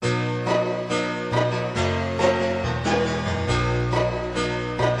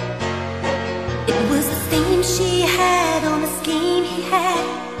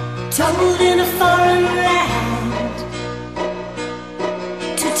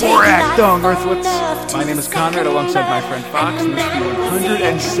Achtung, Earthlets! My name is Conrad, alongside my friend Fox, and this is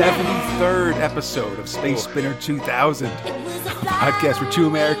the 173rd episode of Space Spinner 2000, a podcast where two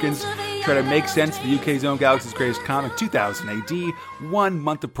Americans try to make sense of the UK's own galaxy's greatest comic, 2000 AD, 1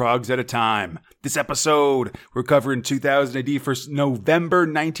 month of progs at a time. This episode, we're covering 2000 AD for November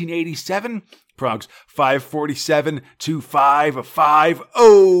 1987, progs 547 to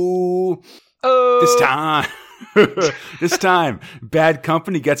 550. This time, Bad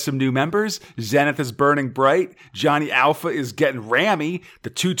Company gets some new members, Zenith is burning bright, Johnny Alpha is getting rammy, the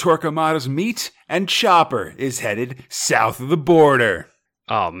two Torquemadas meet, and Chopper is headed south of the border.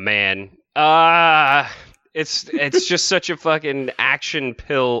 Oh man, it's just such a fucking action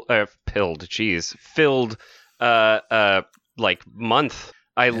filled like month.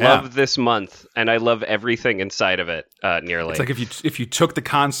 I love this month, and I love everything inside of it. Nearly, it's like if you took the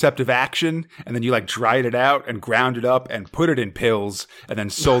concept of action and then you like dried it out and ground it up and put it in pills and then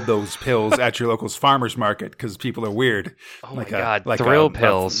sold those pills at your local farmer's market because people are weird. Oh my god, thrill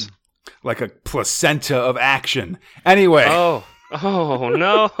pills, like a placenta of action. Anyway. Oh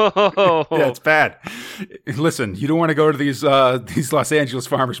no! Yeah, it's bad. Listen, you don't want to go to these Los Angeles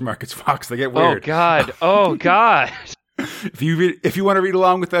farmers markets, Fox. They get weird. Oh god! If you want to read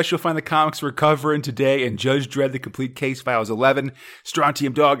along with us, you'll find the comics we're covering today in Judge Dredd: The Complete Case Files 11,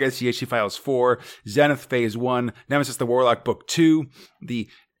 Strontium Dog SCHC Files 4, Zenith Phase 1, Nemesis the Warlock Book 2,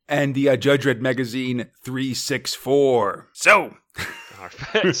 and the Judge Dredd Magazine 364. So.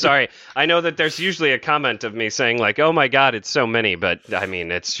 Sorry, I know that there's usually a comment of me saying like, "Oh my God, it's so many," but I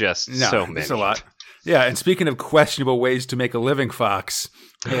mean, it's just so many. It's a lot. Yeah, and speaking of questionable ways to make a living, Fox,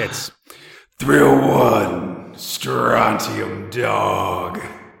 it's Thrill 1, Strontium Dog.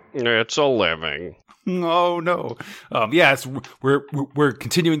 It's a living. Oh no! Yes, we're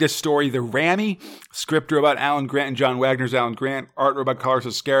continuing this story. The Rammy script about Alan Grant and John Wagner's Alan Grant, art about Carlos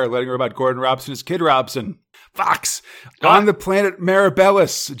Oscara, letting her about Gordon Robson as Kid Robson. Fox, on the planet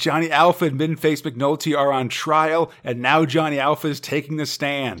Marabellus, Johnny Alpha and Midden-Face McNulty are on trial, and now Johnny Alpha is taking the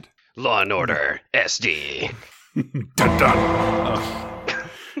stand. Law and Order, SD. Dun dun.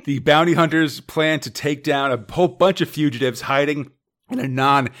 The bounty hunters plan to take down a whole bunch of fugitives hiding in a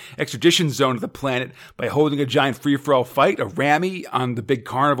non-extradition zone of the planet by holding a giant free-for-all fight, a Rammy, on the big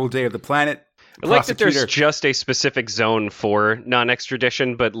carnival day of the planet. I like that there's just a specific zone for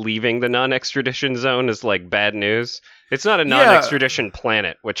non-extradition, but leaving the non-extradition zone is like bad news. It's not a non-extradition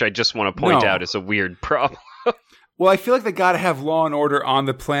planet, which I just want to point out is a weird problem. Well, I feel like they got to have law and order on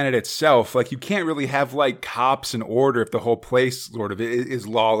the planet itself. Like, you can't really have, like, cops and order if the whole place sort of is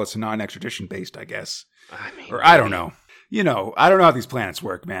lawless and non-extradition based, I guess. I don't know. You know, I don't know how these planets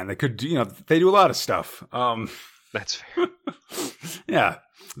work, man. They could, they do a lot of stuff. That's fair. Yeah.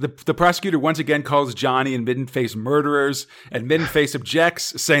 The prosecutor once again calls Johnny and Midden-Face murderers, and Midden-Face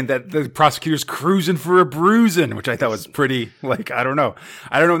objects, saying that the prosecutor's cruising for a bruising, which I thought was pretty, like, I don't know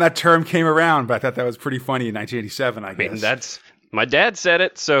when that term came around, but I thought that was pretty funny in 1987, I guess. I mean, my dad said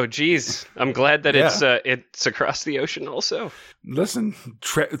it, so geez, I'm glad that it's across the ocean also. Listen,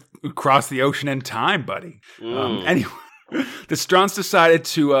 across the ocean and time, buddy. Anyway. The Strons decided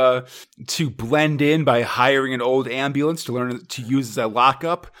to blend in by hiring an old ambulance to learn to use as a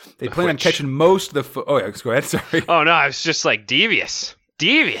lockup. They plan on catching most of the... go ahead, sorry. Oh, no, I was just like, devious.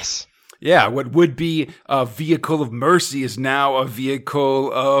 Yeah, what would be a vehicle of mercy is now a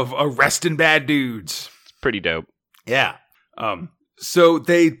vehicle of arresting bad dudes. It's pretty dope. Yeah. So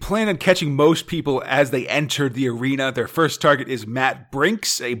they plan on catching most people as they enter the arena. Their first target is Matt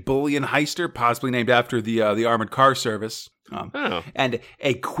Brinks, a bullion heister, possibly named after the armored car service. And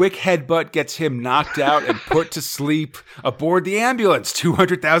a quick headbutt gets him knocked out and put to sleep aboard the ambulance.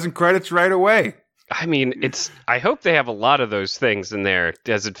 200,000 credits right away. I mean, I hope they have a lot of those things in there,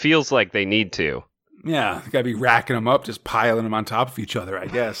 as it feels like they need to. Yeah, you gotta be racking them up, just piling them on top of each other, I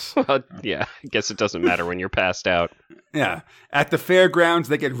guess. Well, yeah, I guess it doesn't matter when you're passed out. Yeah. At the fairgrounds,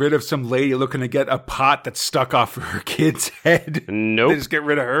 they get rid of some lady looking to get a pot that's stuck off her kid's head. Nope. They just get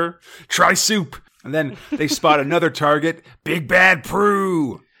rid of her. Try soup. And then they spot another target, Big Bad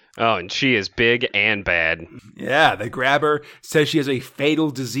Prue. Oh, and she is big and bad. Yeah, they grab her, says she has a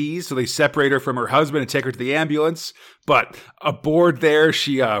fatal disease, so they separate her from her husband and take her to the ambulance. But aboard there,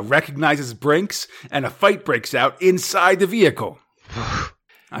 she recognizes Brinks, and a fight breaks out inside the vehicle.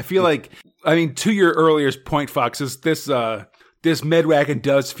 I feel like, to your earlier point, Fox, this Medwagon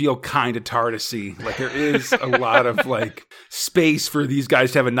does feel kind of TARDIS-y. Like, there is a lot of, like, space for these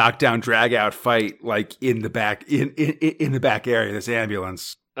guys to have a knockdown, drag-out fight, like, in the back area of this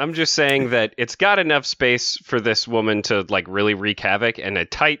ambulance. I'm just saying that it's got enough space for this woman to like really wreak havoc, and a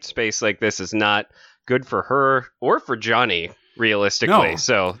tight space like this is not good for her or for Johnny. realistically. No.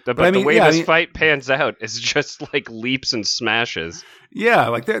 So, but I mean, the way yeah, this fight pans out is just like leaps and smashes. Yeah,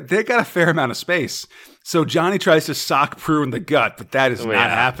 like they got a fair amount of space. So Johnny tries to sock Prue in the gut, but that is not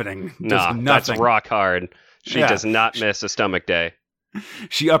happening. No, that's rock hard. She does not miss a stomach day.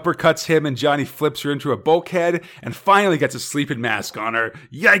 She uppercuts him, and Johnny flips her into a bulkhead and finally gets a sleeping mask on her.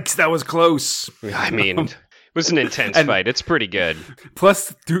 Yikes, that was close. I mean, it was an intense fight. It's pretty good.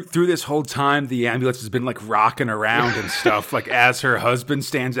 Plus, through this whole time, the ambulance has been like rocking around and stuff, like as her husband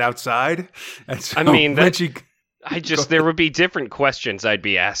stands outside. And so I mean, there would be different questions I'd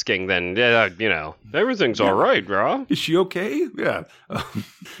be asking than, everything's all right, bro. Is she okay? Yeah.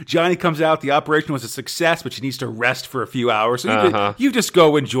 Johnny comes out. The operation was a success, but she needs to rest for a few hours. So you just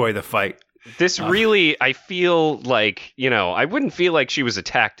go enjoy the fight. This really, I feel like, I wouldn't feel like she was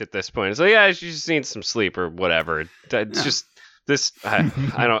attacked at this point. It's like, yeah, she just needs some sleep or whatever. It's just this,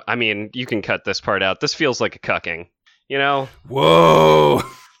 I mean, you can cut this part out. This feels like a cucking, Whoa.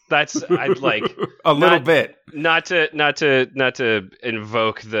 That's I'd like a little bit. Not to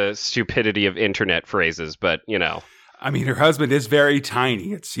invoke the stupidity of internet phrases, but I mean, her husband is very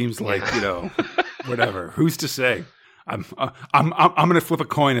tiny. It seems like whatever. Who's to say? I'm going to flip a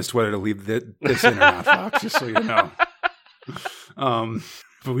coin as to whether to leave this in or not, Fox. Just so you know.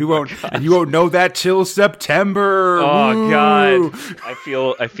 But we won't, and you won't know that till September. Oh Woo! God, I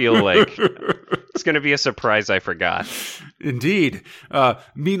feel like it's going to be a surprise I forgot. Indeed.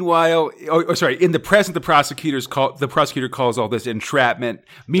 Meanwhile, in the present, the prosecutor calls all this entrapment.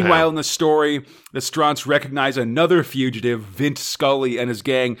 Meanwhile, in the story, the Straunts recognize another fugitive, Vince Scully, and his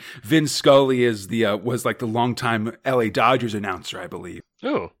gang. Vince Scully is was like the longtime LA Dodgers announcer, I believe.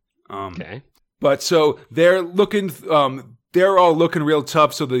 Oh, okay. But so they're looking. They're all looking real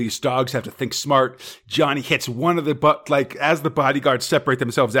tough, so these dogs have to think smart. Johnny hits one of as the bodyguards separate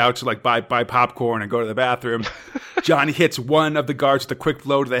themselves out to buy popcorn and go to the bathroom. Johnny hits one of the guards with a quick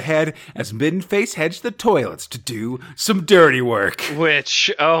blow to the head as Middenface heads to the toilets to do some dirty work. Which,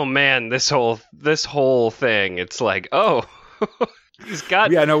 oh man, this whole thing, it's like, oh, he's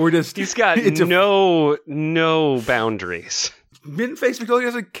got no boundaries. Middenface McNulty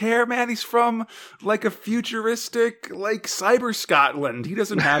doesn't care, man. He's from a futuristic cyber Scotland. He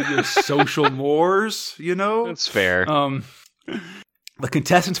doesn't have your social mores, That's fair. The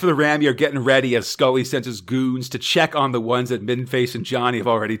contestants for the Rammy are getting ready as Scully sends his goons to check on the ones that Middenface and Johnny have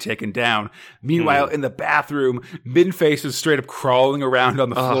already taken down. Meanwhile, in the bathroom, Middenface is straight up crawling around on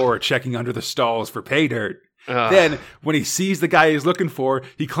the floor, checking under the stalls for pay dirt. Then, when he sees the guy he's looking for,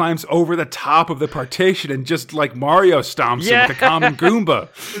 he climbs over the top of the partition and just like Mario stomps him like a common Goomba.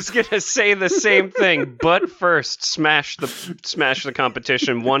 I was gonna say the same thing, but first, smash the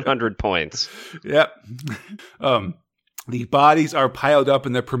competition 100 points. Yep. The bodies are piled up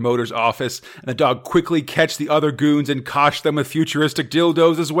in the promoter's office, and the dog quickly catch the other goons and kosh them with futuristic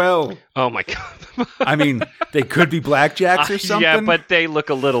dildos as well. Oh my God. I mean, they could be blackjacks or something. Yeah, but they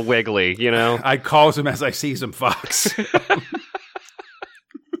look a little wiggly, I calls them as I sees them, Fox.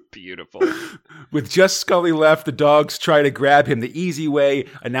 Beautiful. With just Scully left, the dogs try to grab him the easy way,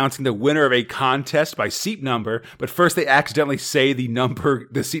 announcing the winner of a contest by seat number. But first they accidentally say the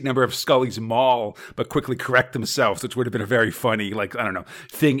seat number of Scully's mall, but quickly correct themselves, which would have been a very funny,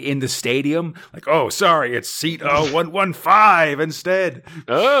 thing in the stadium. Oh, sorry, it's seat 115 instead.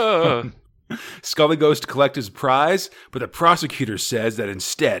 Oh. Scully goes to collect his prize, but the prosecutor says that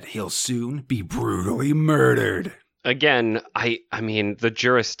instead he'll soon be brutally murdered. Again, I mean, the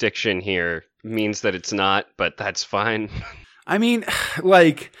jurisdiction here means that it's not, but that's fine. I mean,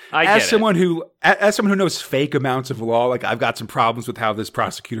 as someone who knows fake amounts of law, I've got some problems with how this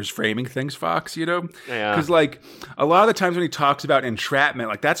prosecutor's framing things, Fox, Yeah. Because, a lot of the times when he talks about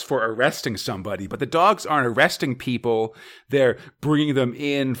entrapment, that's for arresting somebody. But the dogs aren't arresting people. They're bringing them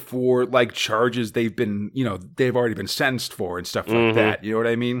in for, charges they've already been sentenced for and stuff like that. You know what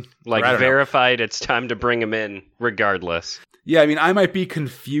I mean? Verified, it's time to bring them in regardless. Yeah, I mean, I might be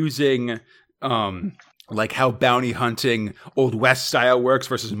confusing... how bounty hunting Old West style works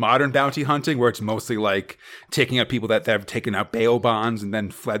versus modern bounty hunting, where it's mostly taking out people that have taken out bail bonds and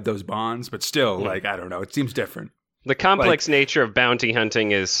then fled those bonds. But still, I don't know. It seems different. The complex nature of bounty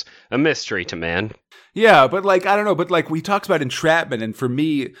hunting is a mystery to man. Yeah, but I don't know. But we talked about entrapment, and for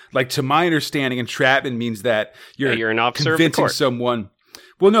me, to my understanding, entrapment means that you're an officer convincing of the court. someone.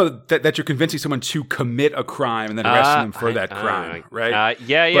 Well, no, that you're convincing someone to commit a crime and then arresting them for that crime, right?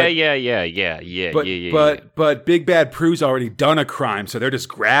 Yeah. But Big Bad Prue's already done a crime, so they're just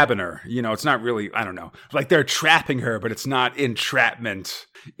grabbing her. It's not really, I don't know. They're trapping her, but it's not entrapment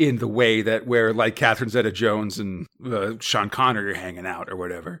in the way that where Catherine Zeta-Jones and Sean Connery are hanging out or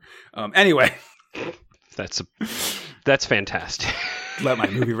whatever. Anyway. That's That's fantastic. Let my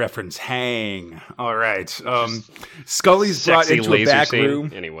movie reference hang. All right. Scully's brought into a back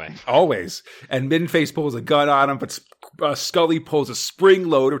room. Anyway. Always. And Middenface pulls a gun on him, but Scully pulls a spring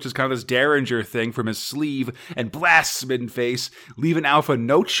loader, which is kind of this Derringer thing, from his sleeve and blasts Middenface, leaving Alpha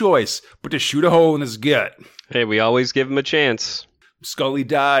no choice but to shoot a hole in his gut. Hey, we always give him a chance. Scully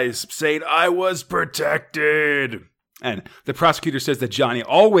dies, saying, "I was protected." And the prosecutor says that Johnny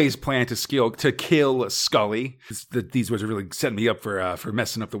always planned to kill Scully. These words are really setting me up for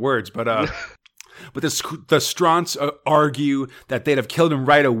messing up the words. But the Straunts argue that they'd have killed him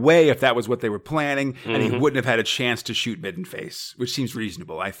right away if that was what they were planning, and he wouldn't have had a chance to shoot Middenface, which seems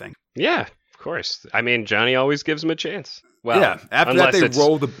reasonable, I think. Yeah, of course. I mean, Johnny always gives him a chance. Well, yeah. After that, they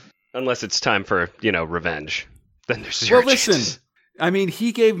roll the... Unless it's time for, revenge. Then there's zero listen... I mean,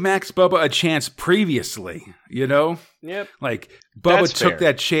 he gave Max Bubba a chance previously, Yep. Like, Bubba took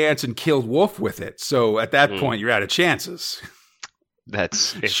that chance and killed Wolf with it. So at that point, you're out of chances.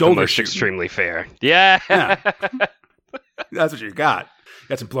 That's extremely fair. Yeah. That's what you got.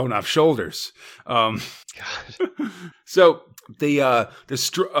 Got some blown off shoulders. So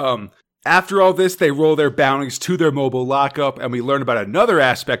after all this, they roll their bounties to their mobile lockup, and we learn about another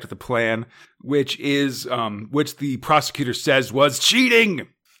aspect of the plan, which the prosecutor says was cheating.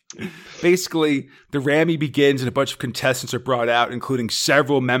 Basically, the Rammy begins and a bunch of contestants are brought out, including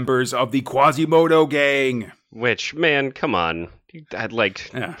several members of the Quasimodo gang. Which, man, come on.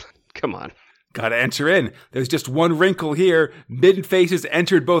 Come on. Gotta enter in. There's just one wrinkle here. Middenface has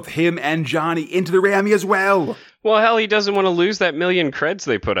entered both him and Johnny into the Rammy as well. Well, hell, he doesn't want to lose that million creds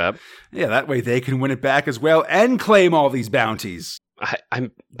they put up. Yeah, that way they can win it back as well and claim all these bounties.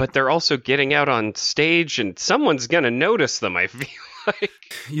 But they're also getting out on stage, and someone's gonna notice them, I feel like.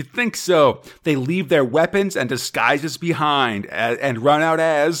 You'd think so. They leave their weapons and disguises behind and run out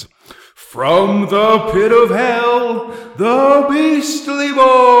as... From the pit of hell, the Beastly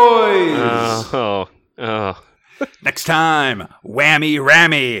Boys! Oh. Next time, Whammy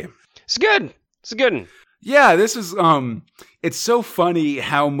Rammy. It's good one. Yeah, this is, it's so funny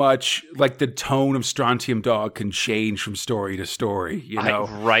how much, like, the tone of Strontium Dog can change from story to story,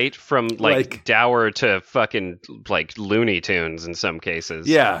 Right? From, dour to fucking, Looney Tunes in some cases.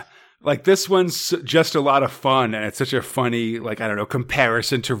 Yeah. Like, this one's just a lot of fun, and it's such a funny,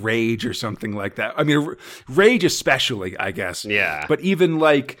 comparison to Rage or something like that. I mean, Rage especially, I guess. Yeah. But even,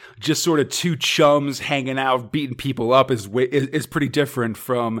 just sort of two chums hanging out, beating people up is pretty different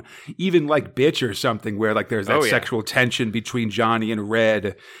from even, Bitch or something, where, there's that sexual tension between Johnny and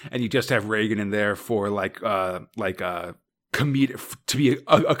Red, and you just have Reagan in there for, to be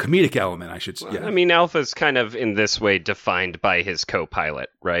a comedic element, I should say. Yeah. I mean, Alpha's kind of in this way defined by his co-pilot,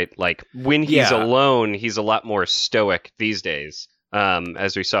 right? Like, when he's alone, he's a lot more stoic these days,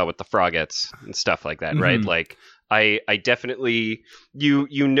 as we saw with the Frogettes and stuff like that, right? Like, I definitely, you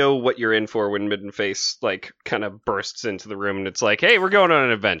know what you're in for when Middenface, kind of bursts into the room and it's like, hey, we're going on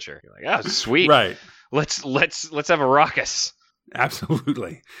an adventure. You're like, oh, sweet. Right. Let's have a ruckus.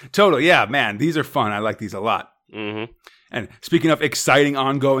 Absolutely. Totally. Yeah, man, these are fun. I like these a lot. Mm-hmm. And speaking of exciting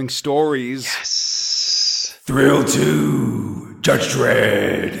ongoing stories, yes. Thrill 2, Judge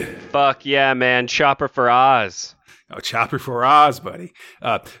Dredd. Fuck yeah, man. Chopper for Oz. Oh, Chopper for Oz, buddy.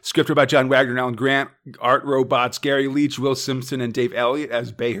 Script by John Wagner and Alan Grant. Art robots Gary Leach, Will Simpson, and Dave Elliott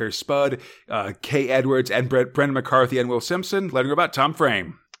as Beher Spud. Kay Edwards and Brendan McCarthy and Will Simpson. Lettering robot Tom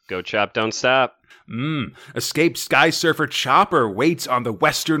Frame. Go Chop, don't stop. Escaped sky surfer Chopper waits on the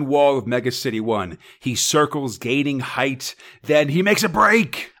western wall of Mega City 1. He circles, gaining height. Then he makes a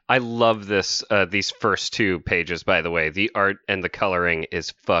break. I love this. These first 2 pages, by the way. The art and the coloring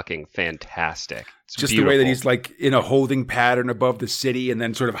is fucking fantastic. It's just beautiful. The way that he's in a holding pattern above the city and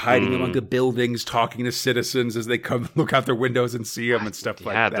then sort of hiding among the buildings, talking to citizens as they come look out their windows and see him and stuff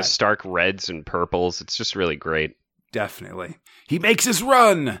like that. Yeah, the stark reds and purples. It's just really great. Definitely. He makes his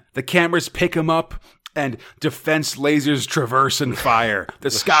run. The cameras pick him up, and defense lasers traverse and fire.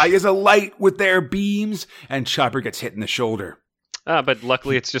 The sky is alight with their beams, and Chopper gets hit in the shoulder. But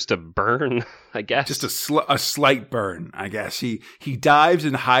luckily it's just a burn, I guess. Just a slight burn, I guess. He dives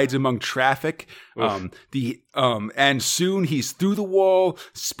and hides among traffic. And soon he's through the wall,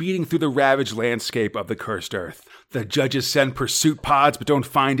 speeding through the ravaged landscape of the cursed earth. The judges send pursuit pods, but don't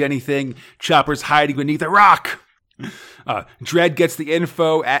find anything. Chopper's hiding beneath a rock. Dredd gets the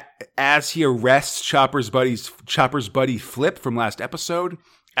info as he arrests Chopper's buddy Flip from last episode.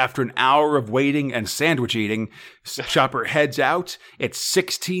 After an hour of waiting and sandwich eating, Chopper heads out. It's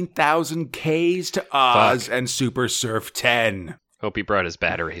 16,000 Ks to Oz and Super Surf 10. Hope he brought his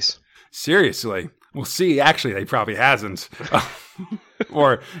batteries. Seriously. We'll see. Actually, he probably hasn't.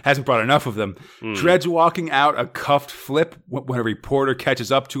 or hasn't brought enough of them. Dredd's walking out a cuffed Flip when a reporter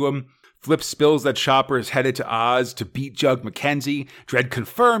catches up to him. Flip spills that Chopper is headed to Oz to beat Jug McKenzie. Dredd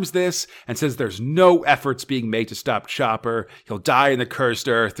confirms this and says there's no efforts being made to stop Chopper. He'll die in the cursed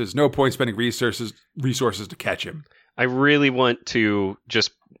earth. There's no point spending resources to catch him. I really want to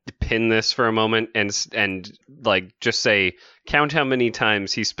just pin this for a moment and like just say, count how many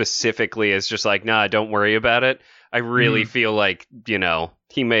times he specifically is just like, nah, don't worry about it. I really feel like,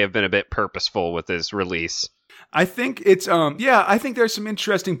 he may have been a bit purposeful with his release. I think it's, I think there's some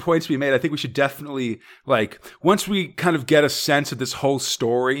interesting points to be made. I think we should definitely, once we kind of get a sense of this whole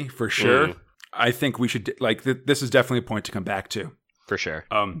story for sure, I think we should, this is definitely a point to come back to. For sure.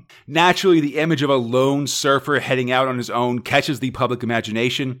 Naturally, the image of a lone surfer heading out on his own catches the public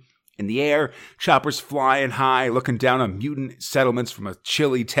imagination. In the air, Chopper's flying high, looking down on mutant settlements from a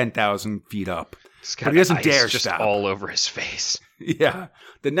chilly 10,000 feet up. But he doesn't dare just stop. All over his face. Yeah.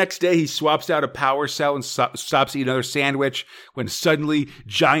 The next day, he swaps out a power cell and stops to eat another sandwich when suddenly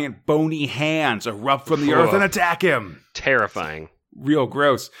giant bony hands erupt from the earth and attack him. Terrifying. Real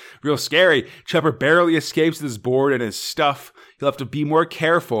gross. Real scary. Chopper barely escapes with his board and his stuff. He'll have to be more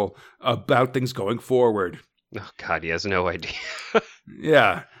careful about things going forward. Oh, God, he has no idea.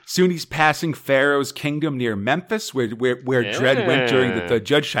 Yeah. Soon he's passing Pharaoh's kingdom near Memphis, where Dredd went during the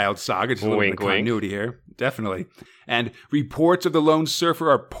Judge-Child saga. Just a little bit of continuity here. Definitely. And reports of the lone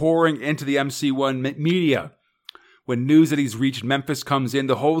surfer are pouring into the MC1 media. When news that he's reached Memphis comes in,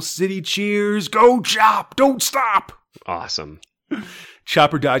 the whole city cheers. Go, Chop! Don't stop! Awesome.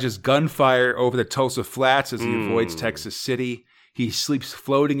 Chopper dodges gunfire over the Tulsa Flats as he avoids Texas City. He sleeps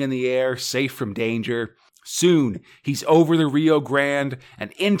floating in the air, safe from danger. Soon, he's over the Rio Grande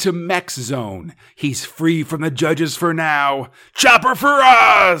and into Mech Zone. He's free from the judges for now. Chopper for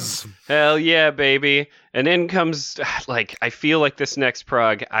Oz! Hell yeah, baby. And in comes, I feel like this next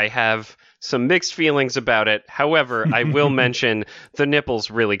prog, I have some mixed feelings about it. However, I will mention the nipples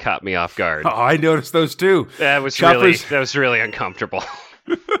really caught me off guard. Oh, I noticed those too. That was really uncomfortable.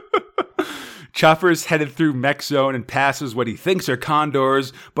 Chopper's headed through Mech Zone and passes what he thinks are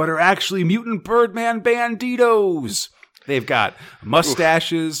condors, but are actually mutant Birdman banditos. They've got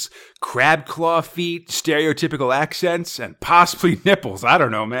mustaches, crab claw feet, stereotypical accents, and possibly nipples. I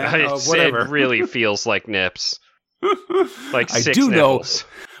don't know, man. Whatever. It really feels like nips. Like six I do nipples.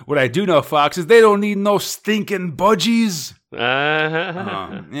 What I do know, Fox, is they don't need no stinking budgies.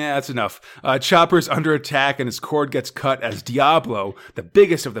 Yeah, that's enough. Chopper's under attack and his cord gets cut as Diablo, the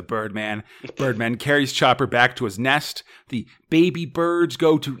biggest of the Birdmen, carries Chopper back to his nest. The baby birds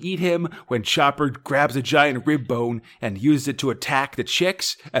go to eat him when Chopper grabs a giant rib bone and uses it to attack the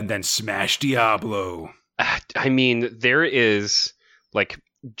chicks and then smash Diablo. I mean, there is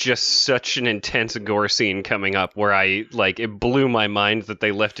just such an intense gore scene coming up where it blew my mind that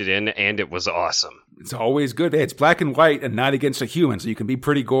they left it in, and it was awesome. It's always good. It's black and white and not against a human, so you can be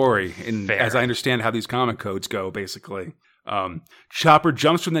pretty gory, as I understand how these comic codes go, basically. Chopper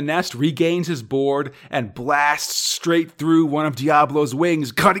jumps from the nest, regains his board, and blasts straight through one of Diablo's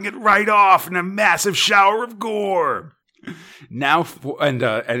wings, cutting it right off in a massive shower of gore. Now,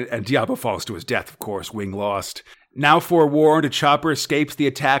 and Diablo falls to his death, of course, wing lost. Now forewarned, Chopper escapes the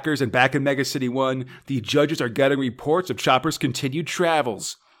attackers, and back in Mega City 1, the judges are getting reports of Chopper's continued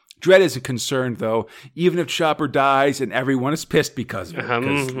travels. Dredd isn't concerned, though, even if Chopper dies and everyone is pissed because of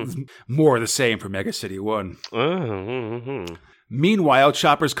it. Because more of the same for Mega City 1. Meanwhile,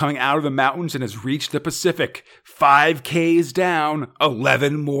 Chopper's coming out of the mountains and has reached the Pacific. 5Ks down,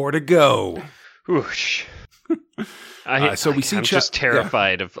 11 more to go. Whoosh. I'm just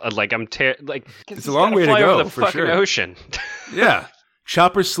terrified of it's a long way to go over the for fucking sure. Ocean. Yeah.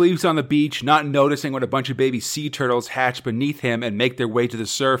 Chopper sleeps on the beach, not noticing when a bunch of baby sea turtles hatch beneath him and make their way to the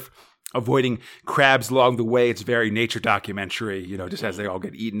surf, avoiding crabs along the way. It's very nature documentary, just as they all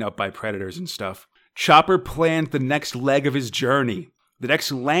get eaten up by predators and stuff. Chopper planned the next leg of his journey. The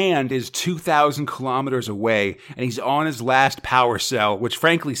next land is 2,000 kilometers away, and he's on his last power cell, which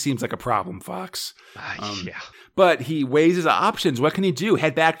frankly seems like a problem, Fox. Yeah. But he weighs his options. What can he do?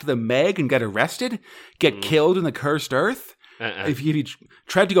 Head back to the Meg and get arrested? Get killed in the cursed earth? If he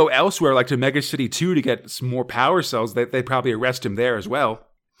tried to go elsewhere, like to Mega City 2 to get some more power cells, they'd probably arrest him there as well.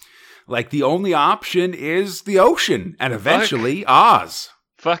 The only option is the ocean, and eventually Oz.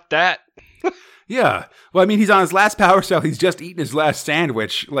 Fuck that. Yeah. Well, I mean, he's on his last power cell. He's just eaten his last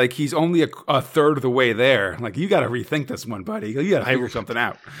sandwich. Like, he's only a third of the way there. Like, you got to rethink this one, buddy. You got to figure something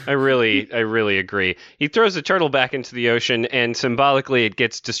out. I really agree. He throws the turtle back into the ocean, and symbolically, it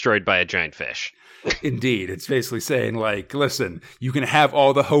gets destroyed by a giant fish. Indeed. It's basically saying, like, listen, you can have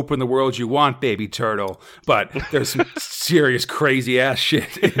all the hope in the world you want, baby turtle, but there's some serious crazy ass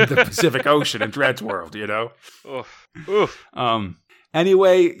shit in the Pacific Ocean in Dread's world, you know? Oof.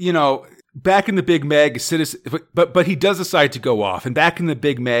 Anyway, you know, back in the Big Meg, but he does decide to go off. And back in the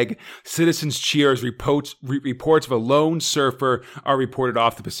Big Meg, citizens cheer as reports of a lone surfer are reported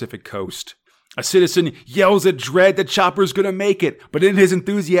off the Pacific coast. A citizen yells at Dredd that Chopper's gonna make it, but in his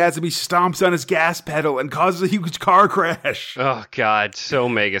enthusiasm, he stomps on his gas pedal and causes a huge car crash. Oh, God, so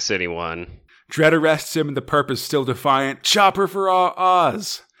Mega City 1. Dredd arrests him and the perp is still defiant. Chopper for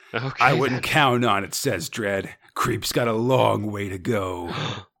Oz. Okay, I wouldn't count on it, says Dredd. Creep's got a long way to go.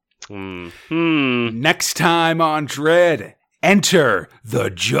 Next time on Dredd, enter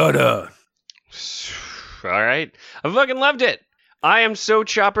the Judda. All right. I fucking loved it. I am so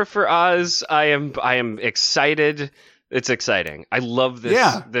Chopper for Oz. I am excited. It's exciting. I love this.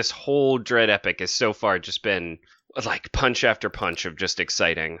 Yeah. This whole Dredd epic has so far just been like punch after punch of just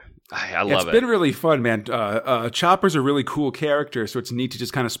exciting. I love it. It's been really fun, man. Chopper's a really cool character, so it's neat to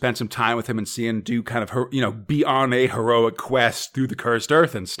just kind of spend some time with him and see him do kind of, be on a heroic quest through the cursed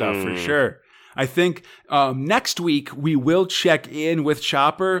earth and stuff for sure. I think next week we will check in with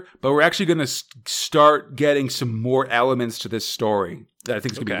Chopper, but we're actually going to start getting some more elements to this story that I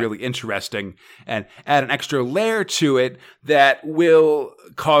think is going to be really interesting and add an extra layer to it that will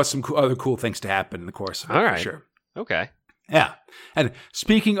cause some other cool things to happen in the course of it. All right. For sure. Okay. Yeah. And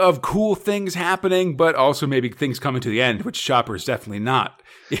speaking of cool things happening, but also maybe things coming to the end, which Chopper is definitely not,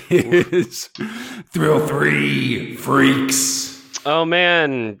 is Thrill 3 Freaks. Oh,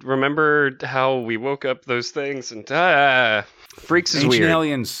 man. Remember how we woke up those things and Freaks is Ancient weird.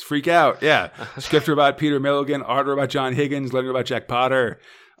 Aliens freak out. Yeah. Script about Peter Milligan, art about John Higgins, letter about Jack Potter.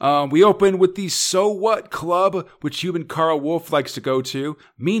 We open with the So What Club, which human Carl Wolf likes to go to.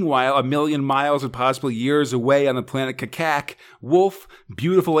 Meanwhile, a million miles and possibly years away on the planet Kakak, Wolf,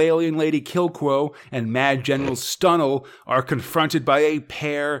 beautiful alien lady Kilquo, and Mad General Stunnel are confronted by a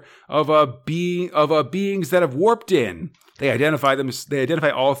pair of beings that have warped in. They identify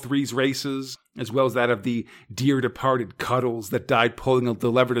all three's races, as well as that of the dear departed Cuddles that died pulling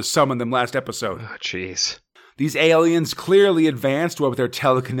the lever to summon them last episode. Oh, jeez. These aliens, clearly advanced with their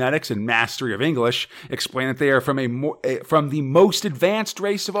telekinetics and mastery of English, explain that they are from the most advanced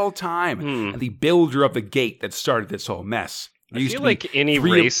race of all time, and the builder of the gate that started this whole mess. I feel like any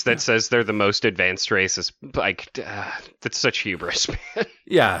race that says they're the most advanced race is like, that's such hubris, man.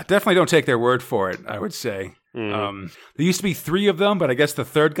 Yeah, definitely don't take their word for it, I would say. There used to be 3 of them, but I guess the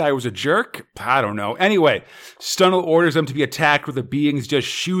third guy was a jerk. I don't know. Anyway, Stunnel orders them to be attacked where the beings just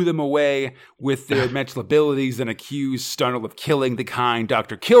shoo them away with their mental abilities and accuse Stunnel of killing the kind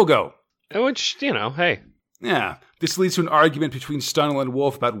Dr. Kilgo. Which, hey. Yeah. This leads to an argument between Stunnel and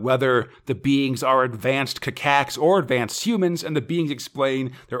Wolf about whether the beings are advanced Kakaks or advanced humans, and the beings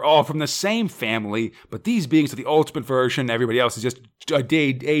explain they're all from the same family, but these beings are the ultimate version. Everybody else is just a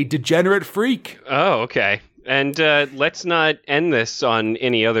degenerate freak. Oh, okay. And let's not end this on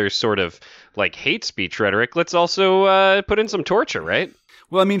any other sort of like hate speech rhetoric. Let's also put in some torture, right?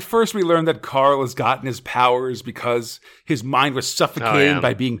 Well, I mean, first we learned that Carl has gotten his powers because his mind was suffocated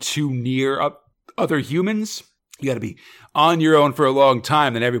by being too near other humans. You got to be on your own for a long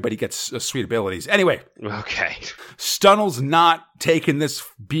time, then everybody gets sweet abilities. Anyway. Okay. Stunnel's not taking this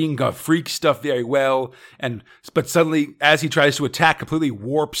being a freak stuff very well, but suddenly, as he tries to attack, completely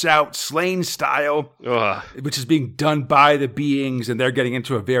warps out Slain style, which is being done by the beings, and they're getting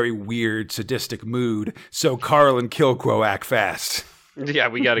into a very weird, sadistic mood. So Carl and Kilquo act fast. Yeah,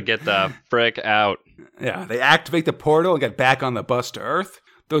 we got to get the frick out. Yeah, they activate the portal and get back on the bus to Earth.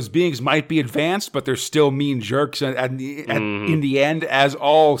 Those beings might be advanced, but they're still mean jerks in the end, as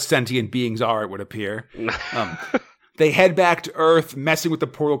all sentient beings are, it would appear. They head back to Earth, messing with the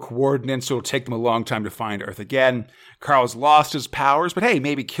portal coordinates, so it'll take them a long time to find Earth again. Carl's lost his powers, but hey,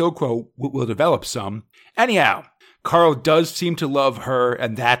 maybe Kilquo will develop some. Anyhow, Carl does seem to love her,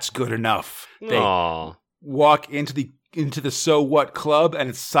 and that's good enough. They walk into the So What Club, and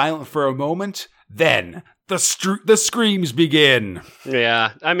it's silent for a moment. Then the screams begin.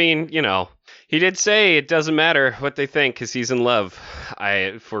 Yeah, I mean, he did say it doesn't matter what they think because he's in love.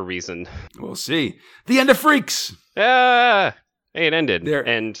 For a reason. We'll see. The end of Freaks. Hey, it ended,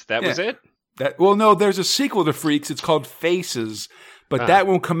 and that was it. No, there's a sequel to Freaks. It's called Faces, but that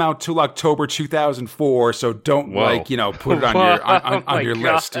won't come out till October 2004. So don't put it on your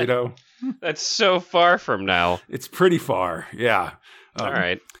list. That's so far from now. It's pretty far, yeah. All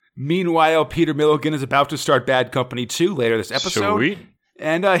right. Meanwhile, Peter Milligan is about to start Bad Company 2 later this episode. Sweet.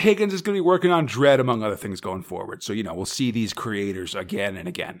 And Higgins is going to be working on Dread, among other things, going forward. So, we'll see these creators again and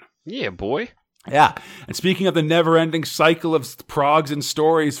again. Yeah, boy. Yeah. And speaking of the never-ending cycle of progs and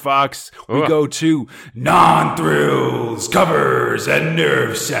stories, Fox, we go to Non-Thrills, Covers, and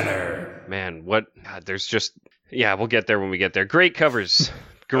Nerve Center. Man, what? God, there's just... Yeah, we'll get there when we get there. Great covers.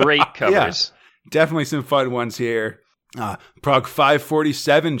 Great covers. Yeah, definitely some fun ones here. Prog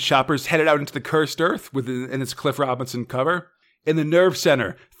 547, Shoppers headed out into the cursed earth in its Cliff Robinson cover. In the Nerve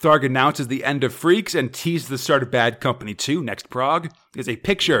Center, Tharg announces the end of Freaks and teases the start of Bad Company 2. Next prog is a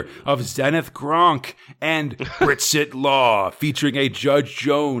picture of Zenith Gronk and Britsit Law, featuring a Judge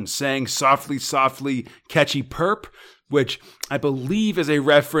Jones saying softly, softly, catchy perp, which I believe is a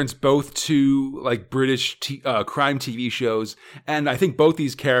reference both to like British crime TV shows, and I think both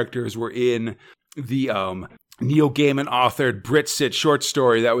these characters were in the Neil Gaiman authored Britsit short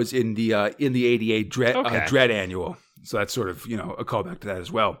story that was in the '88 Dread Annual. So that's sort of, a callback to that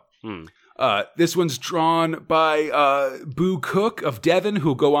as well. This one's drawn by Boo Cook of Devon,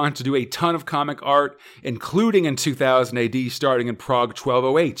 who'll go on to do a ton of comic art, including in 2000 AD, starting in Prog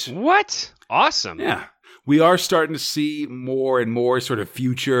 1208. What? Awesome. Yeah. We are starting to see more and more sort of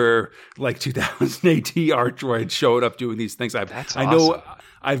future, like 2000 AD art droids showing up doing these things. That's I know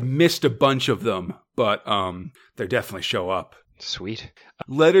I've missed a bunch of them, but they definitely show up. Sweet.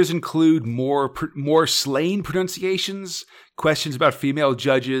 Letters include more slain pronunciations, questions about female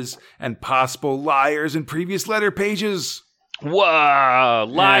judges, and possible liars in previous letter pages. Whoa,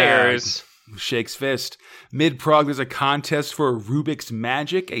 liars. Yeah, shakes fist. Mid-prog, there's a contest for Rubik's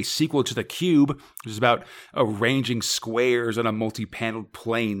Magic, a sequel to The Cube, which is about arranging squares on a multi-paneled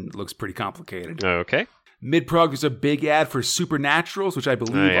plane. It looks pretty complicated. Okay. Mid-prog, there's a big ad for Supernaturals, which I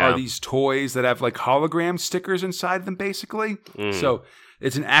believe are these toys that have like hologram stickers inside them, basically. So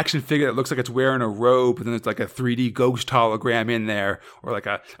it's an action figure that looks like it's wearing a robe, and then there's like a 3D ghost hologram in there, or like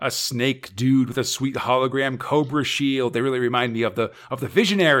a snake dude with a sweet hologram Cobra shield. They really remind me of the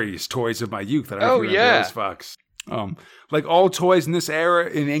Visionaries toys of my youth. I don't know if you remember those, Fox. Like all toys in this era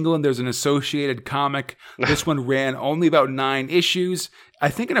in England, there's an associated comic. This one ran only about 9 issues. I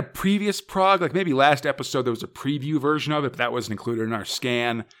think in a previous prog, like maybe last episode, there was a preview version of it, but that wasn't included in our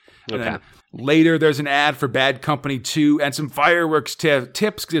scan. And then later, there's an ad for Bad Company 2 and some fireworks tips,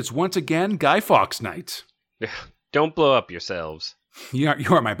 because it's once again Guy Fawkes night. Don't blow up yourselves. You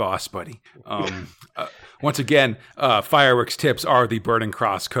are my boss, buddy. Once again, fireworks tips are the Burning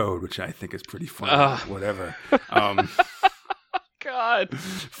Cross code, which I think is pretty funny. Whatever. God.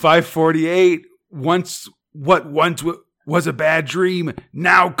 548. Once was a bad dream.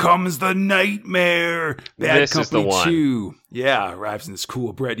 Now comes the nightmare. Bad this Company is the 2. one. Yeah, arrives in this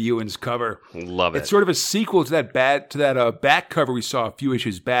cool Brett Ewins cover. Love it. It's sort of a sequel to that back cover we saw a few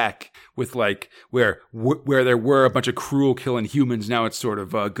issues back, with like where there were a bunch of Cruel killing humans. Now it's sort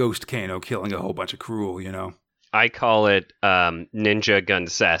of Ghost Kano killing a whole bunch of Cruel. I call it Ninja Gun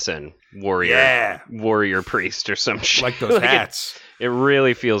Assassin Warrior Priest or some shit. Like those hats. It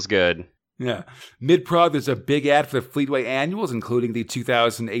really feels good. Yeah. Mid-prog, there's a big ad for the Fleetway annuals, including the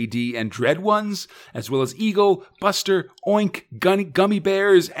 2000 AD and Dread ones, as well as Eagle, Buster, Oink, Gummy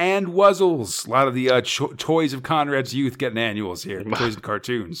Bears, and Wuzzles. A lot of the toys of Conrad's youth getting annuals here, toys and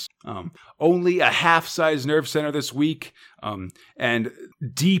cartoons. Only a half-size Nerve Center this week, and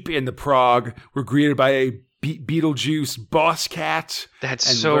deep in the prog, we're greeted by a Beetlejuice boss cat. That's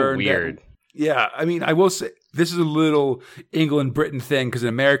so weird. I mean, I will say, this is a little England-Britain thing, because in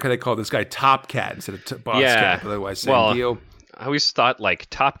America they call this guy Top Cat instead of Boss Cat, but otherwise same deal. I always thought like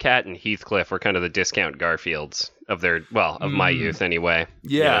Top Cat and Heathcliff were kind of the discount Garfields of my youth anyway.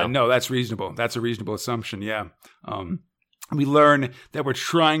 Yeah, no, that's reasonable. That's a reasonable assumption, yeah. We learn that we're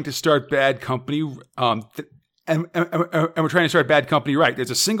trying to start Bad Company, and we're trying to start Bad Company right.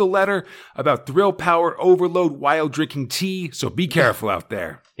 There's a single letter about thrill power overload while drinking tea, so be careful out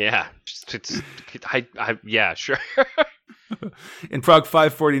there. Yeah, yeah, sure. In Prog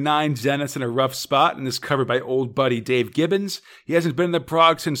 549, Zenith's in a rough spot, and is covered by old buddy Dave Gibbons. He hasn't been in the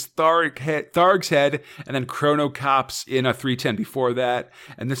prog since Tharg's Head, and then Chrono Cops in a 310 before that.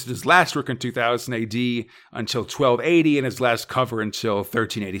 And this is his last work in 2000 AD until 1280, and his last cover until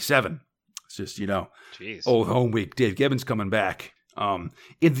 1387. It's just, Jeez. Old home week. Dave Gibbons coming back.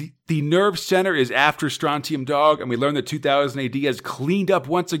 The Nerve Center is after Strontium Dog, and we learn that 2000 AD has cleaned up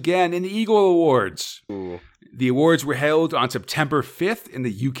once again in the Eagle Awards. Ooh. The awards were held on September 5th in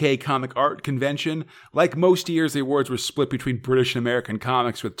the UK Comic Art Convention. Like most years, the awards were split between British and American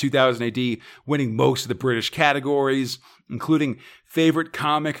comics, with 2000 AD winning most of the British categories. including favorite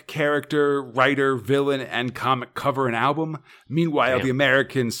comic character, writer, villain, and comic cover and album. Meanwhile, the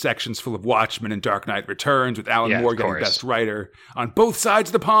American section's full of Watchmen and Dark Knight Returns, with Alan Moore getting Best Writer on both sides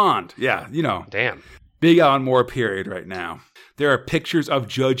of the pond. Yeah, you know. Damn. Big Alan Moore period right now. There are pictures of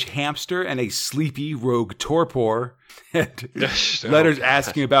Judge Hamster and a sleepy rogue Torpor. And letters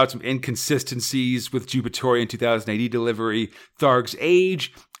asking about some inconsistencies with Jupitorian 2000 AD delivery, Tharg's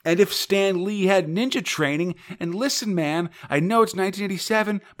age, and if Stan Lee had ninja training. And listen, man, I know it's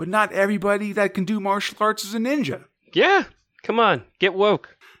 1987, but not everybody that can do martial arts is a ninja. Yeah, come on, get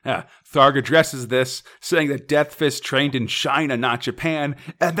woke. Tharg addresses this, saying that Death Fist trained in China, not Japan,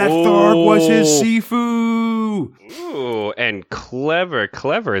 and that Tharg was his Sifu. Ooh, and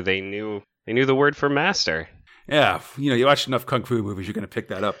clever. They knew the word for master. Yeah, you know, you watch enough kung fu movies, you're going to pick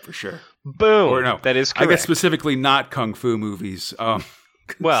that up for sure. Boom. Or no, that is correct. I guess specifically not kung fu movies.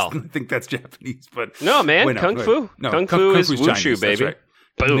 Well, I think that's Japanese, but no, man, kung fu. No, kung fu is wushu, Chinese, baby. Right.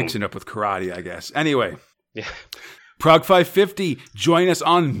 Boom. Mixing up with karate, I guess. Anyway. Yeah. Prague 550, join us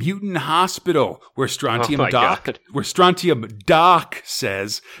on Mutant Hospital, where Strontium Doc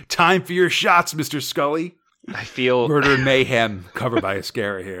says, "Time for your shots, Mr. Scully." I feel Murder and Mayhem covered by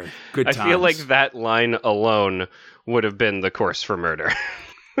Ascara here. Good times. I feel like that line alone would have been the course for murder.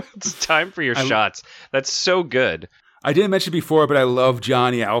 It's time for your shots. That's so good. I didn't mention before, but I love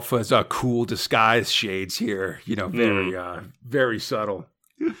Johnny Alpha's cool disguise shades here. You know, very subtle.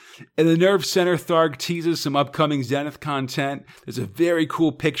 In the Nerve Center, Tharg teases some upcoming Zenith content. There's a very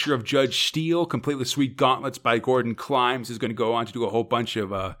cool picture of Judge Steele, complete with sweet gauntlets by Gordon Climes, who's going to go on to do a whole bunch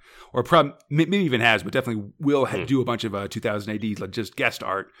of, or probably maybe even has, but definitely will do a bunch of 2000 AD, like just guest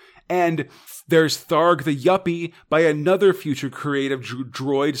art. And there's Tharg the Yuppie by another future creative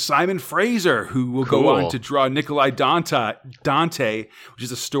droid, Simon Fraser, who will go on to draw Nikolai Dante, which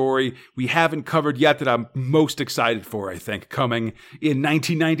is a story we haven't covered yet that I'm most excited for, I think, coming in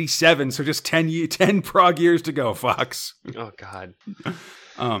 1997. So just 10 Prague years to go, Fox. Oh, God.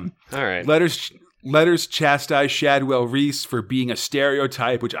 All right. Letters chastise Shadwell Reese for being a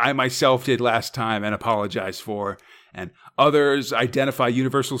stereotype, which I myself did last time and apologize for. And others identify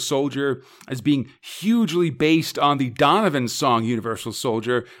Universal Soldier as being hugely based on the Donovan song Universal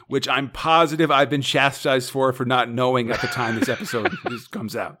Soldier, which I'm positive I've been chastised for not knowing at the time this episode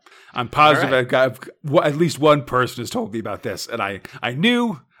comes out. I'm positive I've got at least one person has told me about this, and I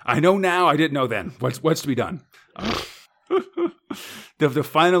know now, I didn't know then. What's to be done? The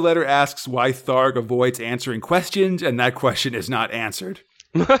final letter asks why Tharg avoids answering questions, and that question is not answered.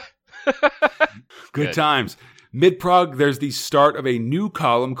 Good times. Mid-Prague, there's the start of a new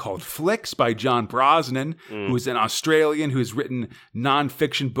column called Flicks by John Brosnan, who is an Australian who has written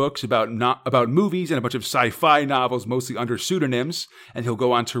non-fiction books about movies and a bunch of sci-fi novels, mostly under pseudonyms. And he'll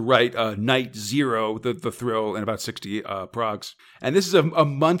go on to write Night Zero, the thrill, in about 60 Pragues. And this is a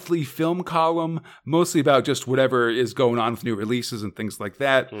monthly film column, mostly about just whatever is going on with new releases and things like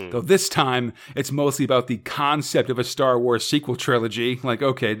that. Though this time, it's mostly about the concept of a Star Wars sequel trilogy. Like,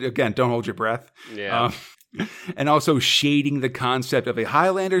 okay, again, don't hold your breath. Yeah. And also shading the concept of a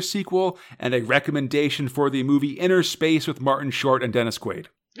Highlander sequel and a recommendation for the movie Inner Space with Martin Short and Dennis Quaid.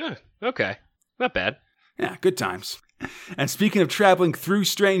 Yeah, okay. Not bad. Yeah, good times. And speaking of traveling through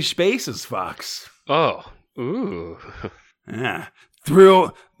strange spaces, Fox. Oh, ooh. Yeah.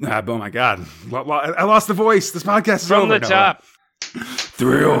 Thrill. Oh my God. I lost the voice. This podcast is over. From the top.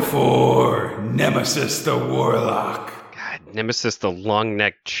 Thrill 4, Nemesis the Warlock. Nemesis, the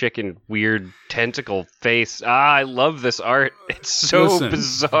long-necked chicken, weird tentacle face. I love this art. It's so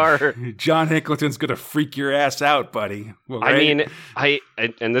bizarre. John Hickleton's gonna freak your ass out, buddy. Well, right? I mean, I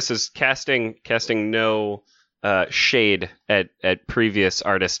and this is casting no shade at previous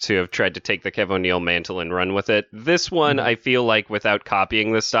artists who have tried to take the Kev O'Neill mantle and run with it. This one, I feel like, without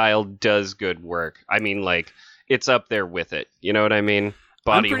copying the style, does good work. I mean, like, it's up there with it. You know what I mean?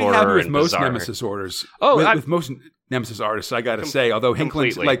 Body I'm pretty horror happy with and most bizarre. Nemesis orders. Oh, with most Nemesis artists, I gotta say. Although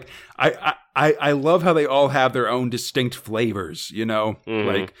Hinklin's, completely. like, I love how they all have their own distinct flavors. You know,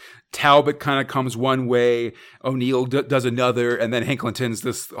 like Talbot kind of comes one way, O'Neill does another, and then Hinkleton's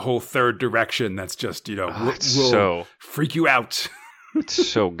this whole third direction that's just, you know, will so freak you out. It's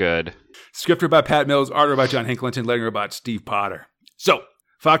so good. Scripter by Pat Mills, artwork by John Hinkleton, lettering by Steve Potter. So,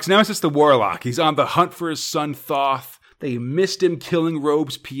 Fox Nemesis the Warlock. He's on the hunt for his son Thoth. They missed him killing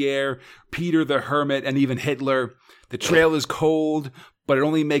Robespierre, Peter the Hermit, and even Hitler. The trail is cold, but it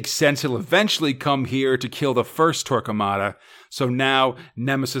only makes sense he'll eventually come here to kill the first Torquemada. So now,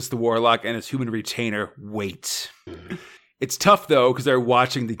 Nemesis the Warlock and his human retainer wait. It's tough, though, because they're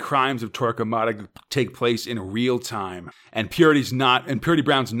watching the crimes of Torquemada take place in real time. And Purity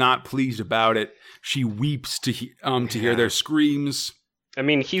Brown's not pleased about it. She weeps to hear their screams. I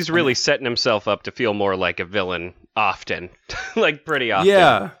mean, he's really setting himself up to feel more like a villain often. Like, pretty often.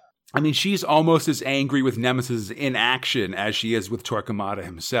 Yeah. I mean, she's almost as angry with Nemesis in action as she is with Torquemada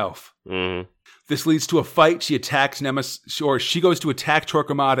himself. Mm-hmm. This leads to a fight. She attacks Nemesis, or she goes to attack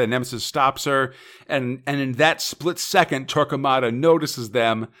Torquemada, and Nemesis stops her. And in that split second, Torquemada notices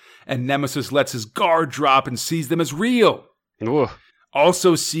them, and Nemesis lets his guard drop and sees them as real. Ooh.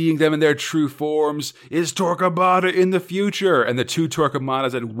 Also seeing them in their true forms is Torquemada in the future, and the two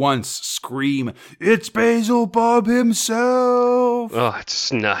Torquemadas at once scream, "It's Beelzebub himself!" Oh,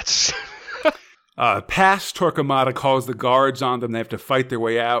 it's nuts. Past Torquemada calls the guards on them. They have to fight their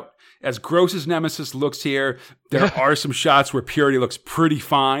way out. As gross as Nemesis looks here, there are some shots where Purity looks pretty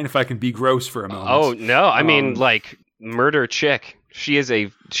fine, if I can be gross for a moment. Oh, no. I mean, like, murder chick. She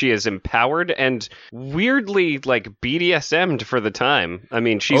is empowered and weirdly, like, BDSM'd for the time. I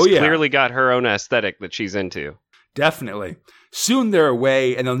mean, she's clearly got her own aesthetic that she's into. Definitely. Soon they're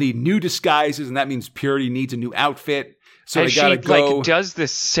away, and they'll need new disguises, and that means Purity needs a new outfit. So they gotta go. Like, does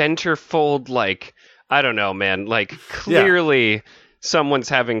this centerfold, like, I don't know, man. Like, clearly someone's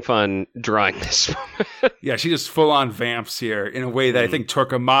having fun drawing this. Yeah, she just full-on vamps here in a way that I think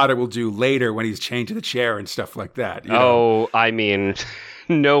Torquemada will do later when he's chained to the chair and stuff like that. You know? I mean,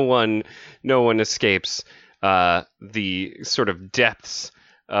 no one escapes the sort of depths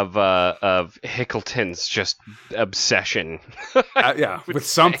of Hickleton's just obsession. with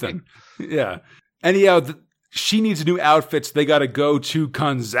something. Yeah. Anyhow, she needs new outfits. They got to go to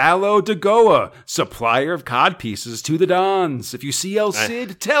Gonzalo de Goa, supplier of codpieces to the Dons. If you see El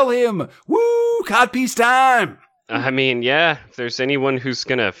Cid, tell him, woo, codpiece time. I mean, yeah, if there's anyone who's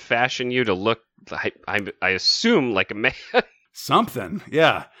going to fashion you to look, I assume, like a man. Something,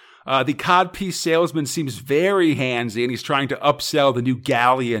 yeah. The codpiece salesman seems very handsy, and he's trying to upsell the new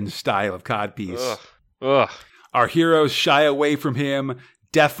galleon style of codpiece. Ugh. Our heroes shy away from him,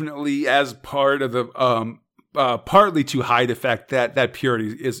 definitely as part of the partly to hide the fact that Purity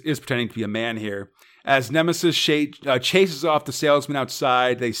is pretending to be a man here. As Nemesis chases off the salesman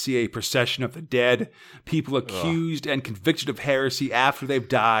outside, they see a procession of the dead, people accused and convicted of heresy after they've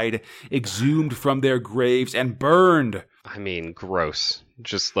died, exhumed from their graves and burned. I mean, gross.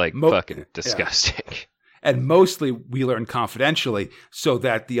 Just like fucking disgusting. Yeah. And mostly, we learn confidentially, so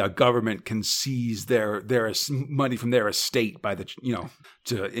that the government can seize their money from their estate by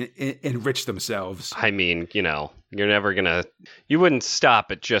to enrich themselves. I mean, you're never gonna. You wouldn't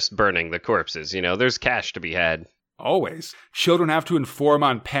stop at just burning the corpses. There's cash to be had. Always. Children have to inform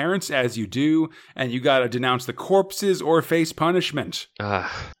on parents as you do, and you gotta denounce the corpses or face punishment.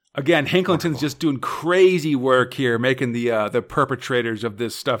 Again, Hickleton's just doing crazy work here, making the perpetrators of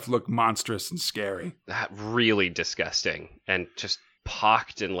this stuff look monstrous and scary. Really disgusting. And just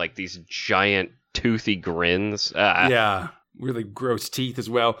pocked in like these giant toothy grins. Yeah, really gross teeth as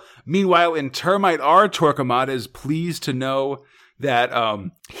well. Meanwhile, in Termite R, Torquemada is pleased to know that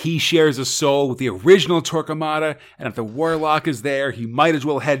he shares a soul with the original Torquemada, and if the Warlock is there, he might as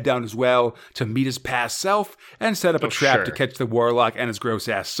well head down as well to meet his past self and set up a trap to catch the Warlock and his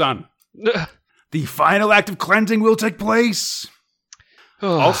gross-ass son. The final act of cleansing will take place.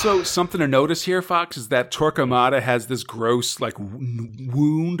 Also, something to notice here, Fox, is that Torquemada has this gross, like,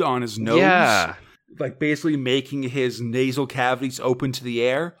 wound on his nose. Yeah. Like, basically making his nasal cavities open to the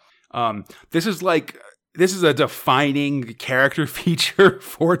air. This is a defining character feature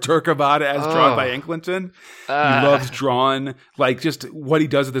for Torquemada as drawn by Hickleton. He loves drawing. Like, just what he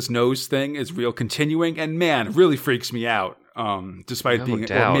does with this nose thing is real continuing. And, man, it really freaks me out, despite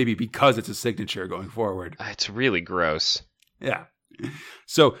being, or maybe because it's a signature going forward. It's really gross. Yeah.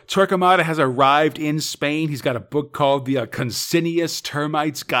 So, Torquemada has arrived in Spain. He's got a book called The Consinius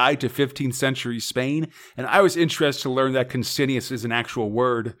Termites Guide to 15th Century Spain. And I was interested to learn that consinius is an actual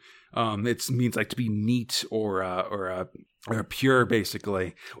word. It means like to be neat or pure,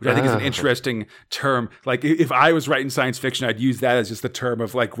 basically, which I think is an interesting term. Like if I was writing science fiction, I'd use that as just the term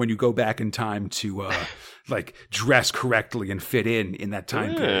of like when you go back in time to like dress correctly and fit in that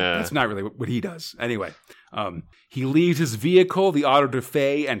time period. That's not really what he does. Anyway, he leaves his vehicle, the Auto da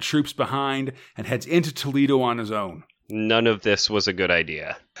Fe, and troops behind and heads into Toledo on his own. None of this was a good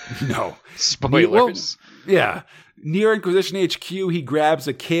idea. No. Spoilers. Yeah. Near Inquisition HQ, he grabs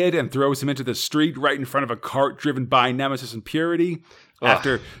a kid and throws him into the street right in front of a cart driven by Nemesis and Purity.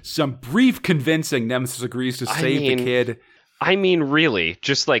 After some brief convincing, Nemesis agrees to save the kid. I mean, really?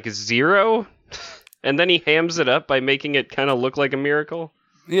 Just like zero? And then he hams it up by making it kind of look like a miracle?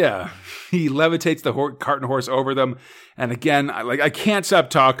 Yeah, he levitates the cart and horse over them. And again, I can't stop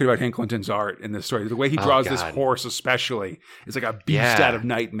talking about Hinkleton's art in this story. The way he draws this horse especially is like a beast out of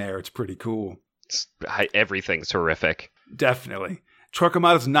nightmare. It's pretty cool. Everything's horrific. Definitely.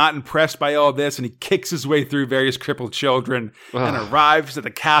 Torquemada's not impressed by all this, and he kicks his way through various crippled children and arrives at the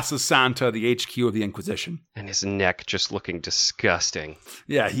Casa Santa, the HQ of the Inquisition. And his neck just looking disgusting.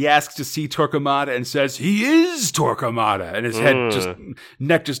 Yeah, he asks to see Torquemada and says, he is Torquemada! And his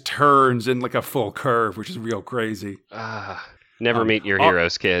neck just turns in like a full curve, which is real crazy. Never meet your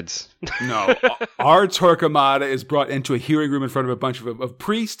heroes, kids. No. Our Torquemada is brought into a hearing room in front of a bunch of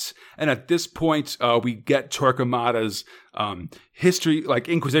priests, and at this point, we get Torquemada's history, like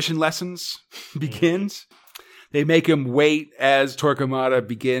Inquisition lessons, begins. They make him wait as Torquemada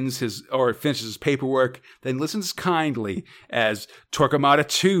finishes his paperwork, then listens kindly as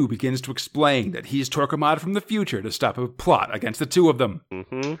Torquemada II begins to explain that he's Torquemada from the future to stop a plot against the two of them.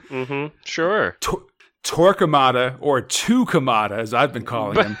 Sure. Torquemada, or Tucumada, as I've been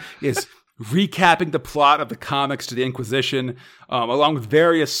calling him, is recapping the plot of the comics to the Inquisition, along with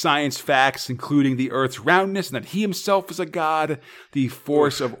various science facts, including the Earth's roundness, and that he himself is a god, the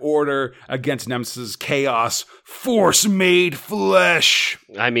force of order against Nemesis' chaos, force made flesh.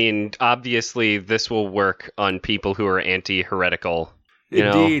 I mean, obviously, this will work on people who are anti-heretical.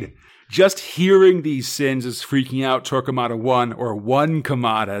 Indeed. Just hearing these sins is freaking out Torquemada 1, or One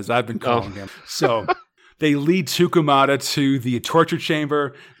Kamada, as I've been calling him. So they lead Tucumada to the torture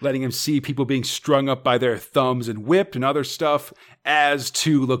chamber, letting him see people being strung up by their thumbs and whipped and other stuff, as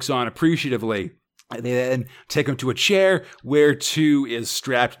Tu looks on appreciatively. And they then take him to a chair where Tu is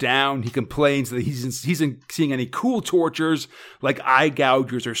strapped down. He complains that he's seeing any cool tortures like eye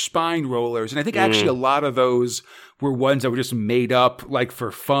gougers or spine rollers. And I think actually a lot of those were ones that were just made up like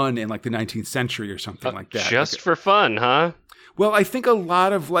for fun in like the 19th century or something like that. Just for fun, huh? Well, I think a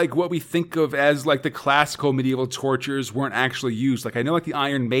lot of like what we think of as like the classical medieval tortures weren't actually used. Like I know like the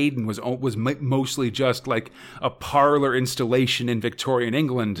Iron Maiden was mostly just like a parlor installation in Victorian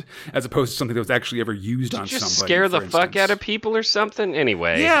England, as opposed to something that was actually ever used on somebody. Just scare the fuck out of people or something.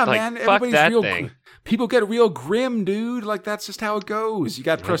 Anyway, yeah, like, man. Fuck that thing. People get real grim, dude. Like that's just how it goes. You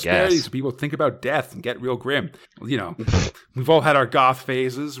got prosperity, so people think about death and get real grim. You know, we've all had our goth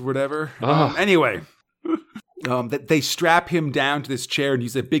phases, whatever. Anyway. They strap him down to this chair and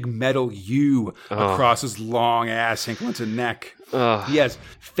use a big metal U across his long ass Hinkleton neck. He has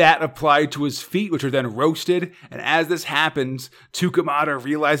fat applied to his feet, which are then roasted. And as this happens, Tucumada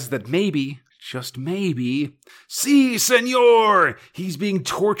realizes that maybe, just maybe, si, senor, he's being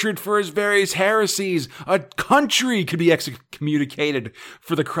tortured for his various heresies. A country could be excommunicated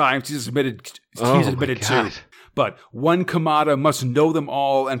for the crimes he's admitted to. But one Kamada must know them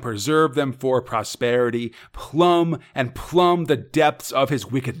all and preserve them for prosperity, plumb the depths of his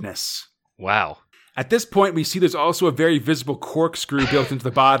wickedness. Wow. At this point, we see there's also a very visible corkscrew built into the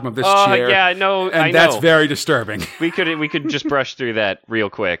bottom of this chair. Yeah, no, and that's very disturbing. We could just brush through that real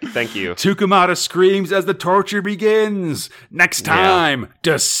quick. Thank you. Tucumada screams as the torture begins. Next time,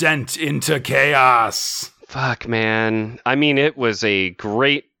 Descent into Chaos. Fuck, man. I mean, it was a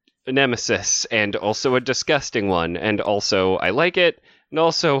great nemesis and also a disgusting one, and also I like it, and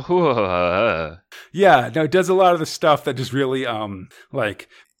also yeah, no, it does a lot of the stuff that just really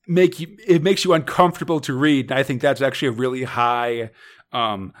makes you uncomfortable to read, and I think that's actually a really high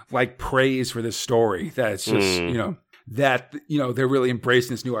praise for this story, that it's just they're really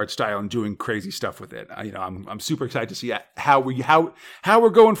embracing this new art style and doing crazy stuff with it. I'm super excited to see how we're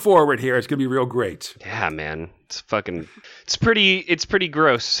going forward here. It's gonna be real great. Yeah, man. It's pretty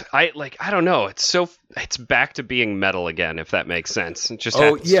gross. I don't know. It's back to being metal again, if that makes sense. It just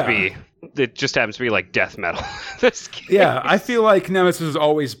happens to be like death metal. Yeah, I feel like Nemesis is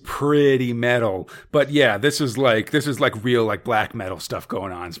always pretty metal, but yeah, this is like real like black metal stuff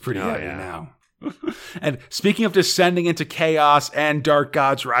going on. It's pretty heavy now. And speaking of descending into chaos and Dark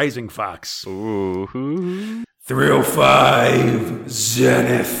Gods Rising, Fox. Ooh. 305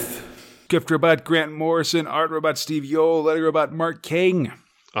 Zenith. Gift robot Grant Morrison, art robot Steve Yoel, letter robot Mark King.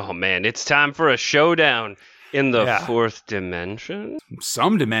 Oh man, it's time for a showdown in the fourth dimension.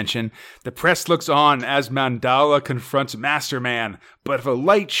 Some dimension. The press looks on as Mandala confronts Masterman, but if a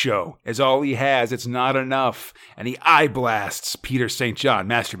light show is all he has, it's not enough, and he eye blasts Peter St. John.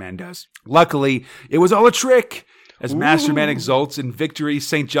 Masterman does. Luckily, it was all a trick. As Masterman exults in victory,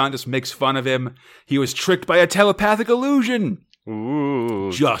 St. John just makes fun of him. He was tricked by a telepathic illusion.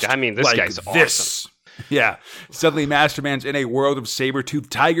 Ooh. Just this guy's awesome. Yeah. Suddenly, Masterman's in a world of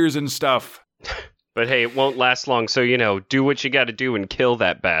saber-toothed tigers and stuff. But hey, it won't last long, so, do what you gotta do and kill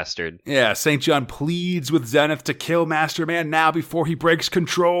that bastard. Yeah, St. John pleads with Zenith to kill Master Man now before he breaks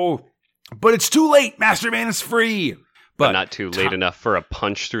control. But it's too late. Master Man is free. But not too late enough for a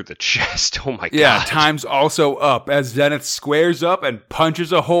punch through the chest. Oh my god. Yeah, time's also up as Zenith squares up and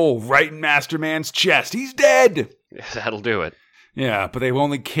punches a hole right in Master Man's chest. He's dead. That'll do it. Yeah, but they've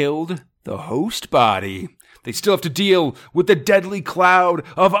only killed the host body. They still have to deal with the deadly cloud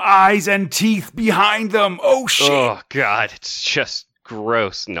of eyes and teeth behind them. Oh, shit. Oh, God. It's just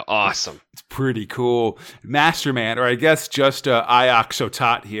gross and awesome. It's pretty cool. Master Man, or I guess just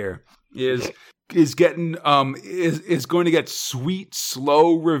Ioxotot here, is going to get sweet,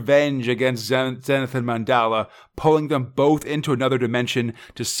 slow revenge against Zenith and Mandala, pulling them both into another dimension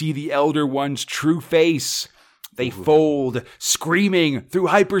to see the Elder One's true face. They fold, screaming through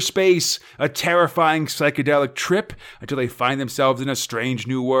hyperspace, a terrifying psychedelic trip until they find themselves in a strange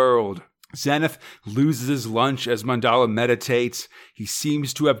new world. Zenith loses his lunch as Mandala meditates. He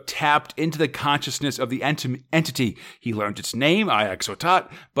seems to have tapped into the consciousness of the entity. He learned its name,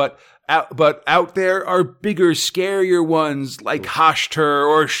 Ioxotot, but out there are bigger, scarier ones like Hashtur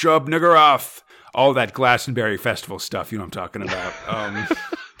or Shub-Niggurath. All that Glastonbury Festival stuff, you know what I'm talking about.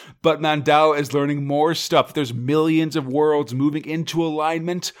 But Mandala is learning more stuff. There's millions of worlds moving into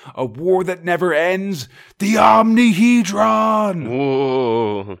alignment. A war that never ends. The Omnihedron!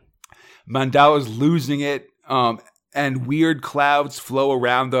 Whoa. Mandala's losing it, and weird clouds flow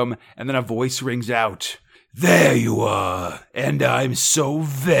around them, and then a voice rings out. There you are, and I'm so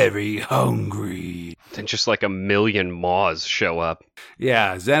very hungry. Then just like a million maws show up.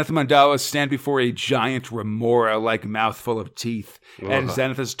 Yeah, Zenith and Mandala stand before a giant remora-like mouthful of teeth, and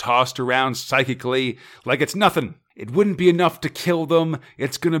Zenith is tossed around psychically like it's nothing. It wouldn't be enough to kill them.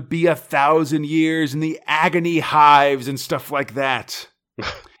 It's gonna be 1,000 years in the agony hives and stuff like that.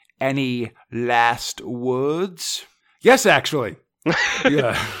 Any last words? Yes, actually.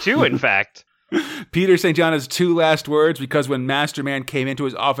 Yeah. 2, in fact. Peter St. John has 2 last words because when Master Man came into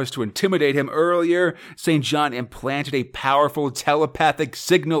his office to intimidate him earlier, St. John implanted a powerful telepathic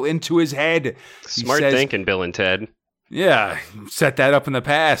signal into his head. Smart thinking, Bill and Ted. Yeah, set that up in the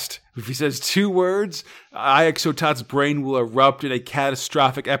past. If he says 2 words, Ioxotot's brain will erupt in a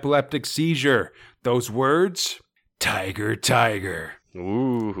catastrophic epileptic seizure. Those words? Tiger, tiger.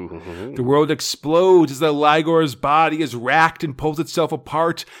 Ooh. The world explodes as the Ligor's body is racked and pulls itself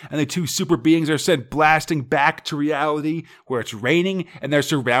apart, and the 2 super beings are sent blasting back to reality, where it's raining and they're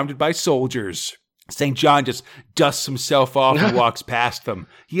surrounded by soldiers. St. John just dusts himself off and walks past them.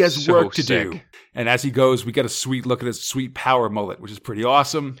 He has work to do. And as he goes, we get a sweet look at his sweet power mullet, which is pretty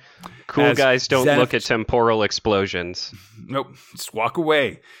awesome. Cool guys don't look at temporal explosions. Nope, just walk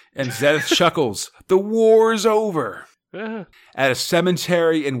away. And Zenith chuckles, the war's over. At a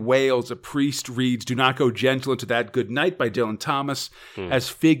cemetery in Wales, a priest reads Do Not Go Gentle Into That Good Night by Dylan Thomas as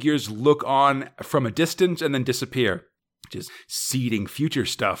figures look on from a distance and then disappear, which is seeding future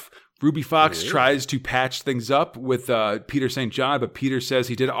stuff. Ruby Fox tries to patch things up with Peter St. John, but Peter says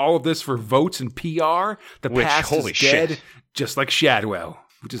he did all of this for votes and PR. The past is dead, just like Shadwell,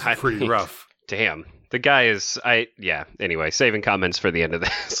 which is pretty rough. Damn. The guy is, anyway, saving comments for the end of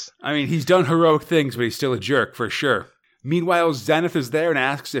this. I mean, he's done heroic things, but he's still a jerk, for sure. Meanwhile, Zenith is there and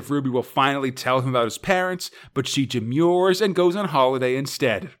asks if Ruby will finally tell him about his parents, but she demurs and goes on holiday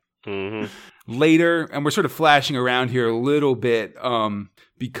instead. Mm-hmm. Later, and we're sort of flashing around here a little bit,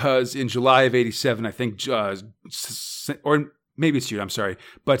 because in July of 87, I think, or maybe it's you, I'm sorry,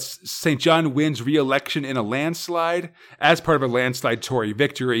 but St. John wins re-election in a landslide as part of a landslide Tory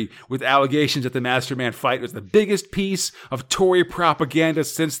victory, with allegations that the Master Man fight was the biggest piece of Tory propaganda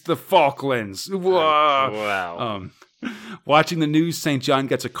since the Falklands. Wow. Watching the news, St. John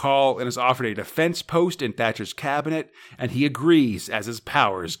gets a call and is offered a defense post in Thatcher's cabinet, and he agrees as his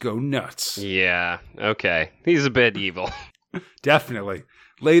powers go nuts. Yeah, okay. He's a bit evil. Definitely.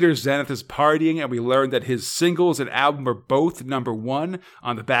 Later, Zenith is partying, and we learn that his singles and album are both #1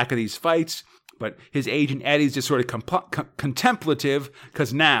 on the back of these fights, but his agent Eddie's just sort of contemplative,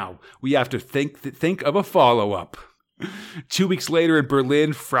 because now we have to think of a follow-up. 2 weeks later in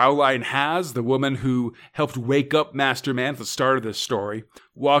Berlin, Fraulein Haas, the woman who helped wake up Master Man at the start of this story,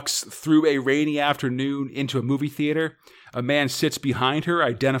 walks through a rainy afternoon into a movie theater. A man sits behind her,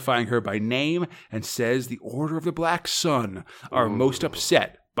 identifying her by name, and says the Order of the Black Sun are most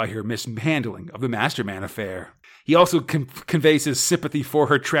upset by her mishandling of the Master Man affair. He also conveys his sympathy for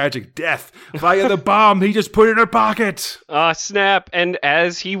her tragic death via the bomb he just put in her pocket. Ah, snap. And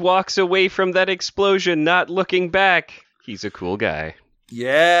as he walks away from that explosion, not looking back, he's a cool guy.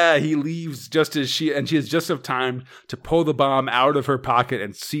 Yeah, he leaves just as she has just enough time to pull the bomb out of her pocket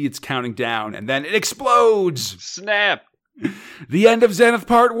and see it's counting down, and then it explodes. Snap. The end of Zenith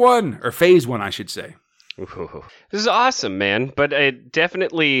Part 1, or Phase 1, I should say. Ooh. This is awesome, man. But it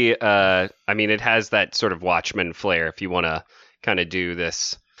definitely, it has that sort of Watchmen flair if you want to kind of do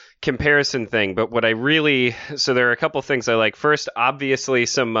this comparison thing. But what I really, so there are a couple things I like. First, obviously,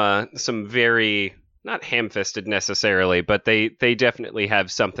 some very, not ham-fisted necessarily, but they definitely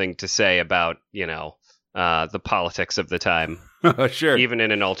have something to say about, the politics of the time. Sure. Even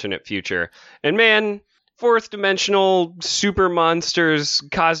in an alternate future. And man, fourth dimensional super monsters,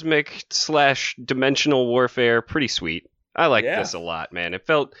 cosmic / dimensional warfare, pretty sweet. I like this a lot, man. It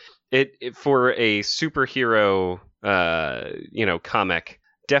felt it for a superhero comic,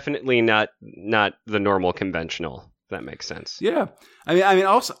 definitely not the normal conventional, if that makes sense. Yeah. I mean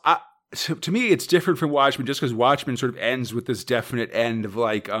also to me it's different from Watchmen just because Watchmen sort of ends with this definite end of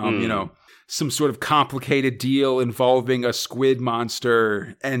like some sort of complicated deal involving a squid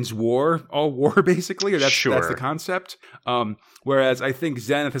monster ends war, all war basically, or that's the concept. Whereas I think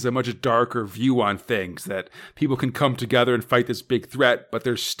Zenith has a much darker view on things, that people can come together and fight this big threat, but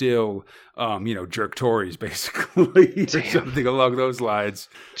they're still, jerk Tories basically, or something along those lines.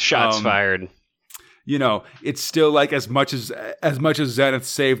 Shots fired. It's still like as much as Zenith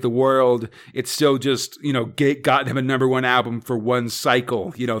saved the world, it's still just, gotten him a #1 album for one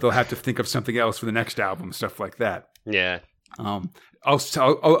cycle. They'll have to think of something else for the next album, stuff like that. Yeah. I'll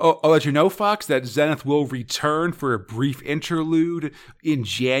let you know, Fox, that Zenith will return for a brief interlude in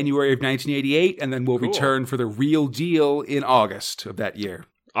January of 1988, and then will return for the real deal in August of that year.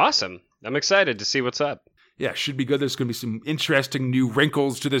 Awesome. I'm excited to see what's up. Yeah, should be good. There's going to be some interesting new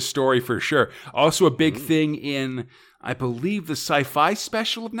wrinkles to this story for sure. Also a big thing in, I believe, the sci-fi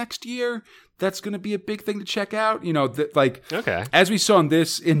special of next year. That's going to be a big thing to check out. As we saw in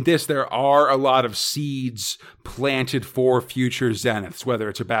this, there are a lot of seeds planted for future Zeniths, whether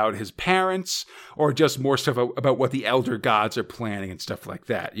it's about his parents or just more stuff about what the Elder Gods are planning and stuff like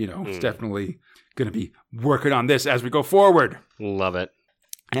that. It's definitely going to be working on this as we go forward. Love it.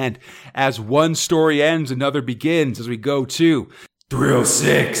 And as one story ends, another begins as we go to Thrill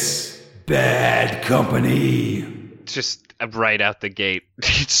 6, Bad Company. Just right out the gate,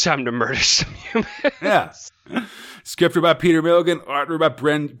 it's time to murder some humans. Yeah. Script about Peter Milligan, art about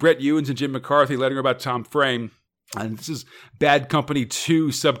Brett Ewins and Jim McCarthy, lettering about Tom Frame. And this is Bad Company 2,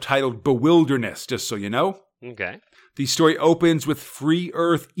 subtitled Bewilderness, just so you know. Okay. The story opens with Free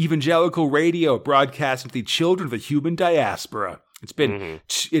Earth Evangelical Radio broadcasting to the children of the human diaspora. It's been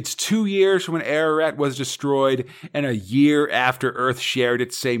it's 2 years from when Ararat was destroyed and a year after Earth shared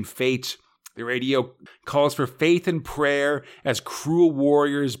its same fate. The radio calls for faith and prayer as cruel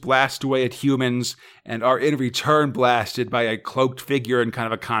warriors blast away at humans and are in return blasted by a cloaked figure in kind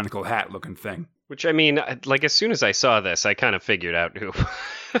of a conical hat looking thing. Which, as soon as I saw this, I kind of figured out who.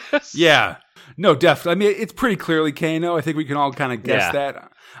 Yeah. No, definitely. It's pretty clearly Kano. I think we can all kind of guess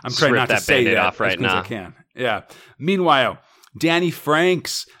that. I'm trying not to say that off right now. As I can. Yeah. Meanwhile, Danny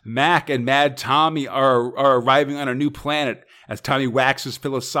Franks, Mac, and Mad Tommy are arriving on a new planet as Tommy waxes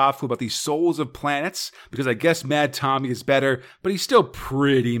philosophical about the souls of planets, because I guess Mad Tommy is better, but he's still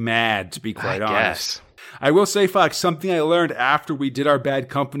pretty mad, to be quite honest. I will say, Fox, something I learned after we did our Bad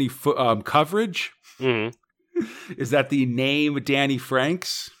Company coverage is that the name Danny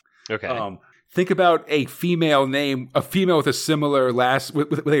Franks. Okay. Think about a female name, a female with a similar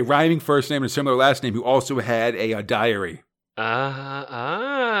with a rhyming first name and a similar last name who also had a diary.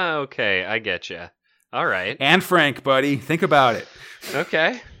 Okay, I get you. All right. Anne Frank, buddy. Think about it.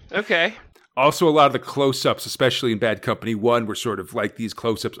 Okay. Also, a lot of the close-ups, especially in Bad Company 1, were sort of like these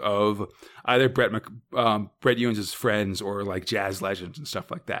close-ups of either Brett Ewins' friends or like jazz legends and stuff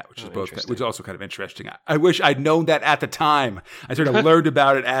like that, which is also kind of interesting. I wish I'd known that at the time. I sort of learned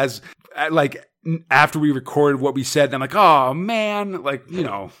about it after we recorded what we said, and I'm like, oh man,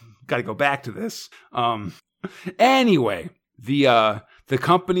 got to go back to this. Anyway, the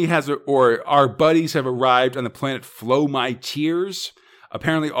company our buddies have arrived on the planet Flow My Tears.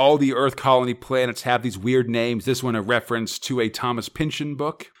 Apparently, all the Earth colony planets have these weird names. This one a reference to a Thomas Pynchon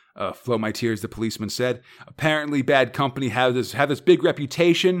book. Flow My Tears, the policeman said. Apparently, Bad Company have this big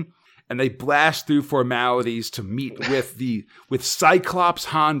reputation, and they blast through formalities to meet with Cyclops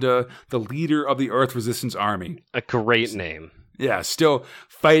Honda, the leader of the Earth Resistance Army. A great name. Yeah, still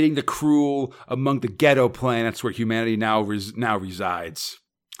fighting the cruel among the ghetto planets where humanity now resides.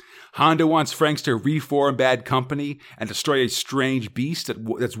 Honda wants Franks to reform Bad Company and destroy a strange beast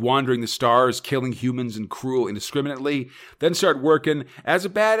that's wandering the stars, killing humans and cruel indiscriminately, then start working as a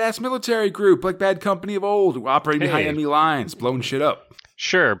badass military group like Bad Company of old, operating behind enemy lines, blowing shit up.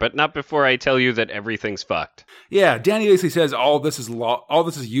 Sure, but not before I tell you that everything's fucked. Yeah, Danny basically says all this is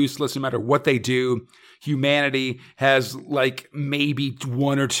useless no matter what they do. Humanity has like maybe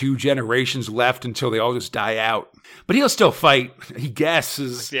 1 or 2 generations left until they all just die out. But he'll still fight, he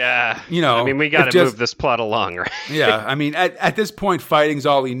guesses. Yeah. I mean, we got to move this plot along, right? Yeah, I mean, at this point, fighting's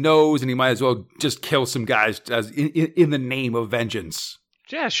all he knows, and he might as well just kill some guys in the name of vengeance.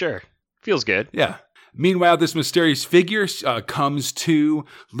 Yeah, sure. Feels good. Yeah. Meanwhile, this mysterious figure comes to,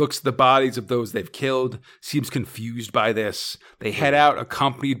 looks at the bodies of those they've killed, seems confused by this. They head out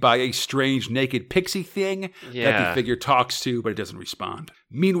accompanied by a strange naked pixie thing that the figure talks to, but it doesn't respond.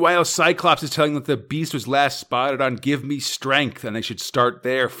 Meanwhile, Cyclops is telling them that the beast was last spotted on Give Me Strength, and they should start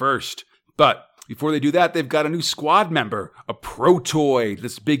there first. But before they do that, they've got a new squad member, a Protoid,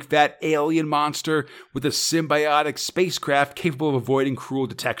 this big fat alien monster with a symbiotic spacecraft capable of avoiding cruel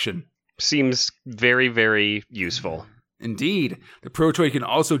detection. Seems very, very useful. Indeed. The Protoid can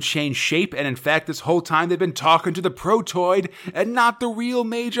also change shape, and in fact, this whole time they've been talking to the Protoid and not the real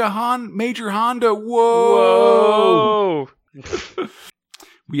Major Honda. Whoa!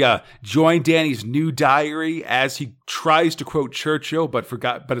 We join Danny's new diary as he tries to quote Churchill, but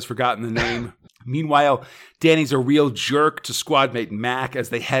has forgotten the name. Meanwhile, Danny's a real jerk to squadmate Mac as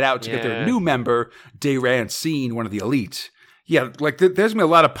they head out to get their new member, Derancine, one of the elite. Yeah, like there's going to be a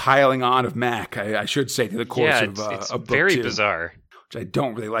lot of piling on of Mac, I should say, through the course of it's book very 2, bizarre. which I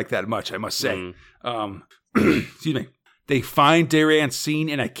don't really like that much, I must say. Excuse me. They find Derancine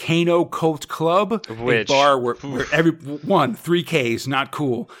in a Kano cult club, a bar where 3Ks, not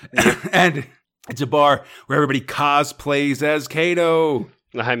cool. And it's a bar where everybody cosplays as Kano.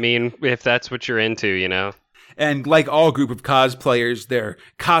 I mean, if that's what you're into, And like all group of cosplayers, their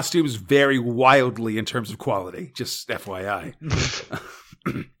costumes vary wildly in terms of quality. Just FYI.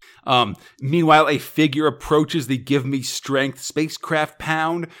 Meanwhile, a figure approaches the Give Me Strength spacecraft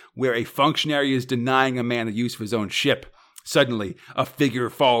pound, where a functionary is denying a man the use of his own ship. Suddenly, a shadow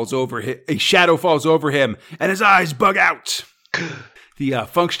falls over him, and his eyes bug out. The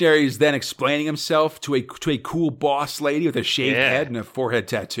functionary is then explaining himself to a cool boss lady with a shaved head and a forehead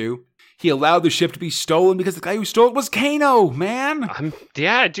tattoo. He allowed the ship to be stolen because the guy who stole it was Kano, man.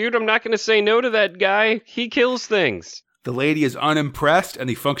 Dude, I'm not going to say no to that guy. He kills things. The lady is unimpressed, and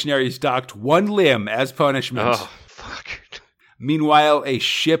the functionary is docked 1 limb as punishment. Oh, fuck. Meanwhile, a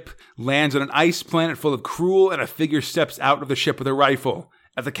ship lands on an ice planet full of Cruel, and a figure steps out of the ship with a rifle.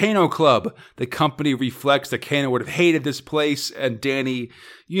 At the Kano Club, the company reflects that Kano would have hated this place, and Danny,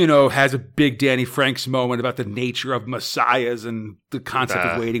 has a big Danny Franks moment about the nature of messiahs and the concept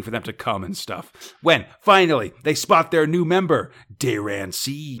of waiting for them to come and stuff. When, finally, they spot their new member,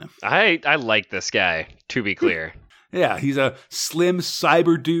 Derancine. I like this guy, to be clear. Yeah, he's a slim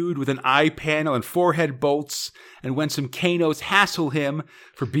cyber dude with an eye panel and forehead bolts, and when some Kanos hassle him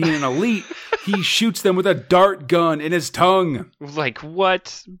for being an elite, he shoots them with a dart gun in his tongue. Like,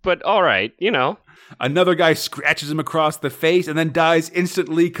 what? But all right, Another guy scratches him across the face and then dies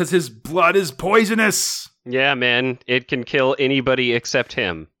instantly because his blood is poisonous. Yeah, man, it can kill anybody except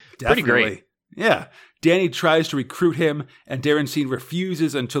him. Definitely. Pretty great. Yeah. Danny tries to recruit him, and Derancine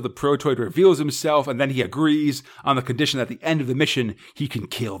refuses until the Protoid reveals himself, and then he agrees on the condition that at the end of the mission, he can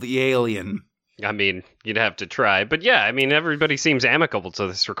kill the alien. I mean, you'd have to try. But yeah, everybody seems amicable to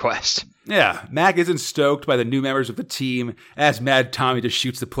this request. Yeah, Mac isn't stoked by the new members of the team, as Mad Tommy just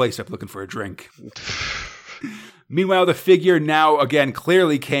shoots the place up looking for a drink. Meanwhile, the figure, now again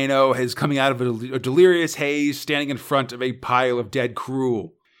clearly Kano, is coming out of a delirious haze, standing in front of a pile of dead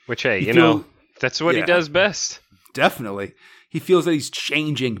Cruel. Which, hey, that's what he does best. Definitely. He feels that he's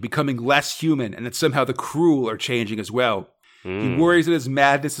changing, becoming less human, and that somehow the Cruel are changing as well. He worries that his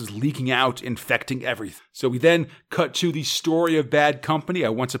madness is leaking out, infecting everything. So we then cut to the story of Bad Company,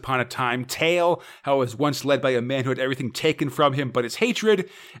 a once upon a time tale, how it was once led by a man who had everything taken from him but his hatred,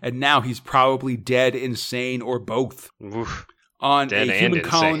 and now he's probably dead, insane, or both. Oof. On dead a human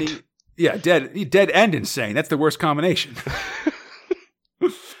colony. Yeah, dead and insane. That's the worst combination.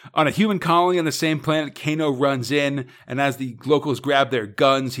 On a human colony on the same planet, Kano runs in, and as the locals grab their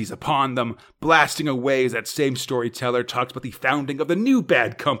guns, he's upon them, blasting away as that same storyteller talks about the founding of the new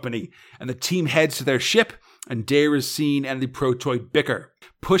Bad Company, and the team heads to their ship, and Derancine and the Protoid bicker.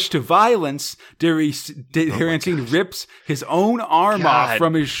 Pushed to violence, Derancine rips his own arm off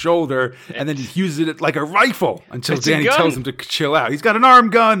from his shoulder, and then he uses it like a rifle until Danny tells him to chill out. He's got an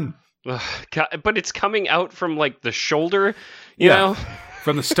arm gun! Ugh, God, but it's coming out from, the shoulder, you know?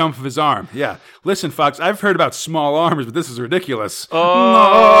 from the stump of his arm. Yeah. Listen, Fox, I've heard about small arms, but this is ridiculous.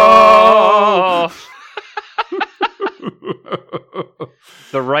 Oh!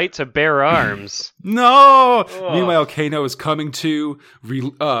 The right to bear arms. No! Oh. Meanwhile, Kano is coming to,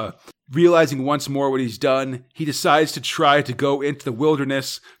 realizing once more what he's done. He decides to try to go into the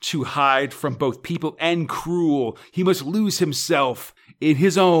wilderness to hide from both people and Cruel. He must lose himself in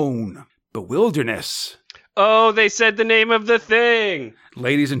his own bewilderness. Oh, they said the name of the thing.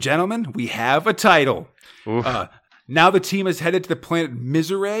 Ladies and gentlemen, we have a title. Now the team is headed to the planet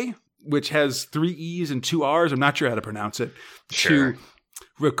Misery, which has 3 E's and 2 R's. I'm not sure how to pronounce it. Sure. To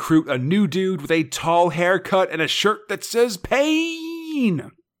recruit a new dude with a tall haircut and a shirt that says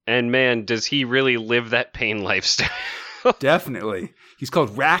pain. And man, does he really live that pain lifestyle. Definitely. He's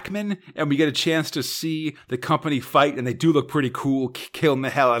called Rackman, and we get a chance to see the company fight, and they do look pretty cool, killing the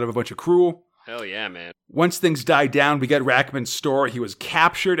hell out of a bunch of Cruel. Hell yeah, man. Once things die down, we get Rackman's story. He was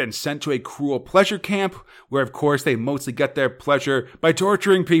captured and sent to a Cruel pleasure camp, where, of course, they mostly get their pleasure by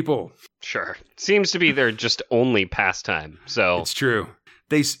torturing people. Sure. Seems to be their just only pastime, so... It's true.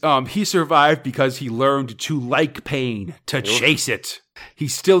 He survived because he learned to like pain, to chase it. He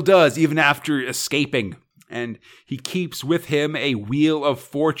still does, even after escaping. And he keeps with him a Wheel of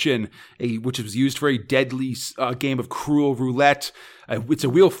Fortune, which was used for a deadly game of Cruel Roulette. It's a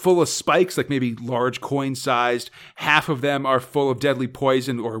wheel full of spikes, like maybe large coin-sized. Half of them are full of deadly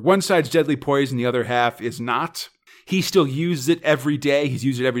poison, or one side's deadly poison, the other half is not. He still uses it every day. He's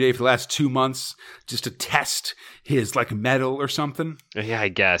used it every day for the last 2 months just to test his, metal or something. Yeah, I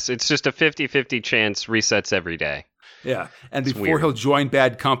guess. It's just a 50-50 chance, resets every day. Yeah, and before he'll join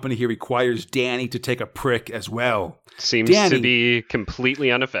Bad Company, he requires Danny to take a prick as well. Seems to be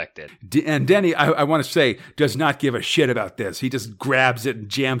completely unaffected. And Danny, I want to say, does not give a shit about this. He just grabs it and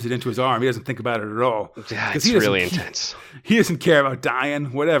jams it into his arm. He doesn't think about it at all. Yeah, it's really intense. He doesn't care about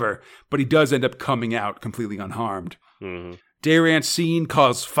dying, whatever. But he does end up coming out completely unharmed. Mm-hmm. Darancine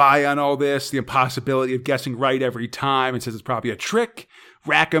calls Fi on all this, the impossibility of guessing right every time, and says it's probably a trick.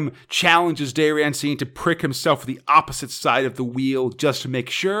 Rackham challenges Darancine to prick himself with the opposite side of the wheel just to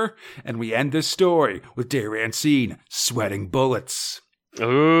make sure, and we end this story with Darancine sweating bullets.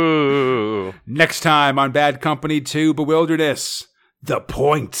 Ooh. Next time on Bad Company 2 Bewilderness, The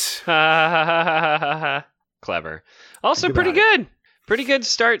Point. Clever. Also pretty good. Pretty good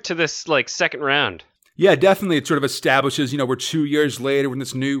start to this, second round. Yeah, definitely. It sort of establishes, we're 2 years later, we're in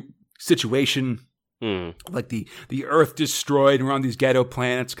this new situation. Like the Earth destroyed, and we're on these ghetto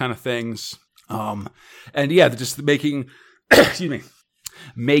planets kind of things. And yeah, just making,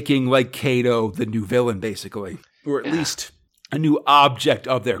 making like Kato the new villain, basically. Or at least a new object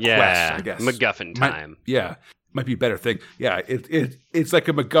of their quest, I guess. MacGuffin time. Might be a better thing. Yeah, it's like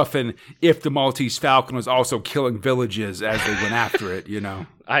a MacGuffin if the Maltese Falcon was also killing villages as they went after it,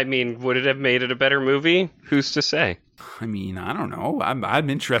 I mean, would it have made it a better movie? Who's to say? I mean, I don't know. I'm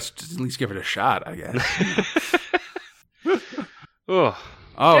interested to at least give it a shot, I guess. All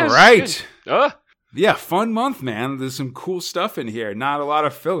right. Yeah, fun month, man. There's some cool stuff in here. Not a lot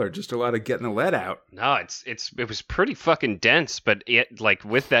of filler, just a lot of getting the lead out. No, it was pretty fucking dense, but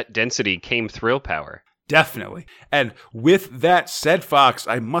with that density came thrill power. Definitely. And with that said, Fox,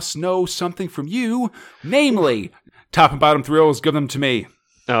 I must know something from you, namely, top and bottom thrills, give them to me.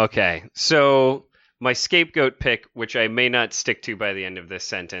 Okay, so my scapegoat pick, which I may not stick to by the end of this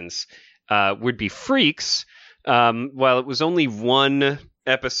sentence, would be Freaks. While it was only one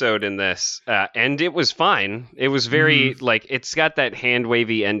episode in this, and it was fine. It was very, it's got that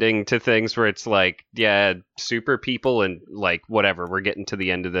hand-wavy ending to things where it's super people and, whatever, we're getting to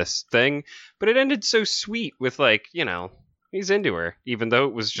the end of this thing. But it ended so sweet with, he's into her, even though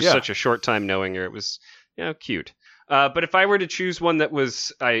it was just such a short time knowing her. It was, cute. But if I were to choose one that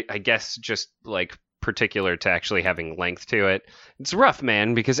was, I guess, just, particular to actually having length to it, it's rough,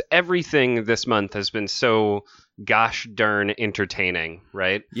 man, because everything this month has been so gosh darn entertaining,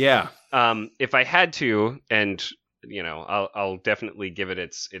 right? Yeah. If I had to, and I'll definitely give it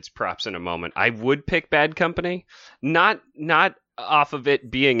its props in a moment, I would pick Bad Company, not off of it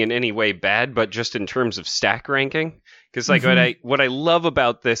being in any way bad, but just in terms of stack ranking. Because what I love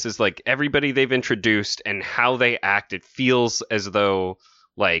about this is everybody they've introduced and how they act. It feels as though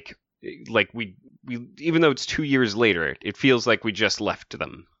we even though it's 2 years later, it feels like we just left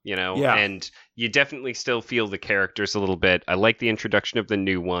them, Yeah. And you definitely still feel the characters a little bit. I like the introduction of the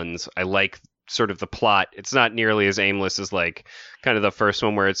new ones. I like sort of the plot. It's not nearly as aimless as kind of the first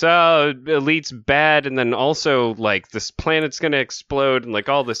one where it's Elite's bad, and then also this planet's gonna explode and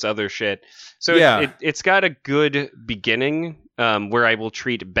all this other shit. So it's got a good beginning where I will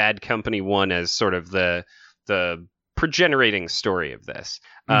treat Bad Company 1 as sort of the progenerating story of this.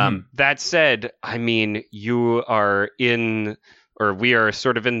 That said, I mean, you are in, or we are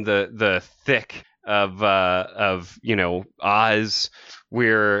sort of in the thick of you know, Oz.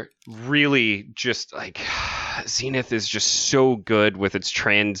 We're really just like Zenith is just so good with its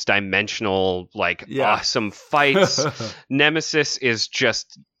trans-dimensional, like, awesome fights. Nemesis is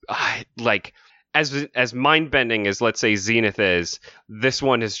just like as mind-bending as, let's say, Zenith is. This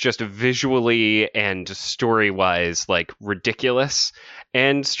one is just visually and story-wise like ridiculous.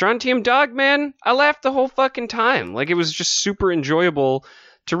 And Strontium Dog, man, I laughed the whole fucking time. Like, it was just super enjoyable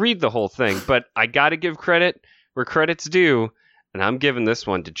to read the whole thing. But I gotta give credit where credit's due. And I'm giving this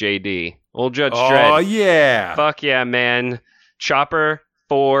one to JD. Old Judge Dredd. Oh, yeah. Fuck yeah, man. Chopper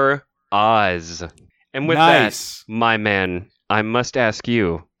for Oz. And with that, my man, I must ask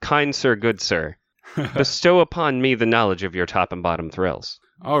you, kind sir, good sir, bestow upon me the knowledge of your top and bottom thrills.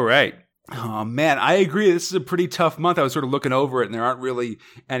 All right. Oh, man, I agree. This is a pretty tough month. I was sort of looking over it, and there aren't really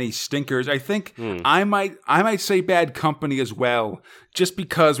any stinkers. I think I might say Bad Company as well, just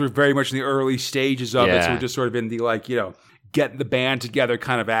because we're very much in the early stages of it. So we're just sort of in the, like, you know, getting the band together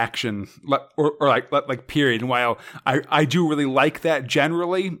kind of action, or like period. And while I do really like that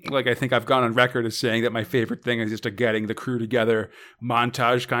generally, like, I think I've gone on record as saying that my favorite thing is just a getting the crew together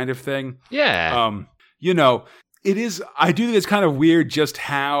montage kind of thing. Yeah. You know, it is, I do think it's kind of weird just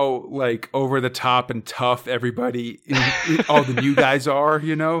how, like, over the top and tough everybody, all the new guys are,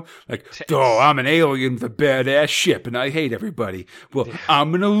 you know? Like, oh, I'm an alien with a badass ship and I hate everybody. Well,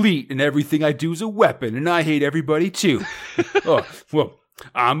 I'm an elite and everything I do is a weapon and I hate everybody too. Oh, well,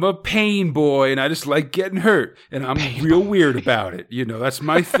 I'm a pain boy and I just like getting hurt and I'm real weird about it. You know, that's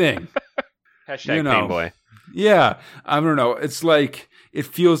my thing. Hashtag you know, pain boy. Yeah. I don't know. It's like, it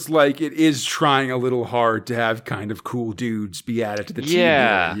feels like it is trying a little hard to have kind of cool dudes be added to the team.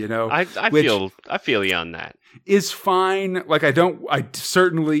 Yeah, you know, I feel you on that. Is fine. Like, I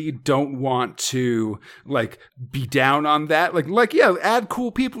certainly don't want to, like, be down on that. Like, yeah, add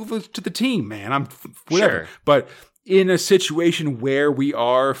cool people to the team, man. I'm whatever. Sure. But in a situation where we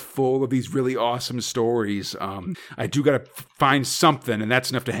are full of these really awesome stories, I do got to find something, and that's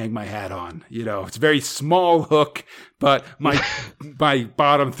enough to hang my hat on. You know, it's a very small hook, but my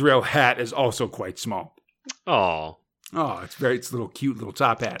bottom thrill hat is also quite small. Oh, it's a little cute little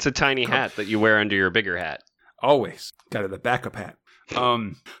top hat. It's a tiny hat that you wear under your bigger hat. Always got the backup hat.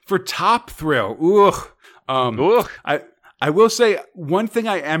 For top thrill, I will say one thing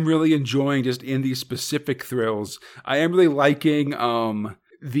I am really enjoying just in these specific thrills. I am really liking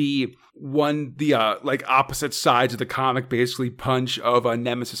the like opposite sides of the comic basically punch of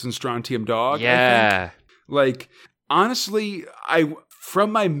Nemesis and Strontium Dog. Yeah. Like, honestly,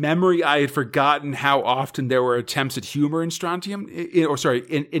 from my memory, I had forgotten how often there were attempts at humor in Strontium,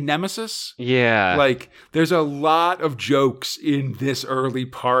 in Nemesis. Yeah. Like, there's a lot of jokes in this early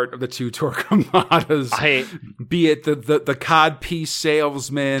part of the two Torquemadas, be it the codpiece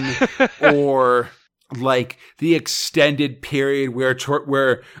salesman or like the extended period where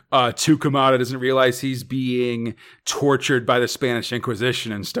Torquemada doesn't realize he's being tortured by the Spanish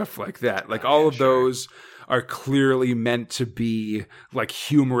Inquisition and stuff like that. Like, all of those are clearly meant to be like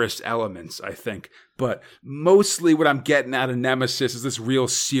humorous elements, I think. But mostly what I'm getting out of Nemesis is this real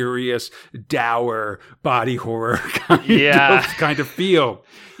serious, dour body horror kind of feel.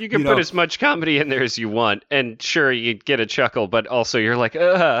 You can put as much comedy in there as you want, and sure, you get a chuckle, but also you're like,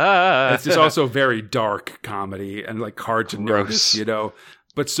 It's just also very dark comedy and like hard to notice, you know.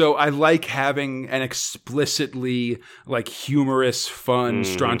 But so I like having an explicitly like humorous, fun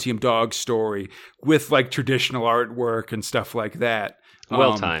Strontium Dog story with like traditional artwork and stuff like that.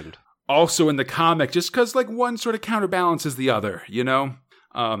 Well timed. Also in the comic, just because like one sort of counterbalances the other, you know?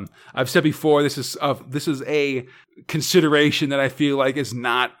 I've said before, this is a consideration that I feel like is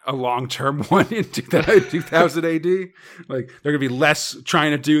not a long-term one in 2000 AD. Like, they're going to be less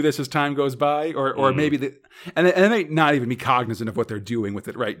trying to do this as time goes by, or maybe and they may not even be cognizant of what they're doing with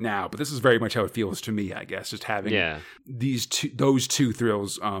it right now. But this is very much how it feels to me, I guess, just having those two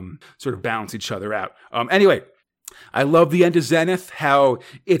thrills sort of balance each other out. Anyway. I love the end of Zenith, how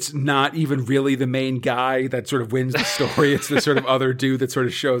it's not even really the main guy that sort of wins the story. It's the sort of other dude that sort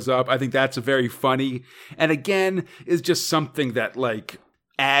of shows up. I think that's a very funny, and again, is just something that like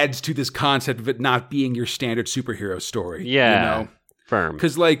adds to this concept of it not being your standard superhero story. Yeah. You know? Firm.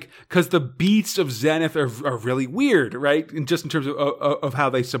 Because the beats of Zenith are really weird, right? And just in terms of how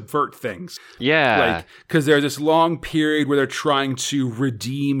they subvert things. Yeah. Like, because there's this long period where they're trying to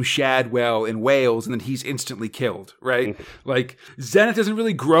redeem Shadwell in Wales, and then he's instantly killed, right? Like, Zenith doesn't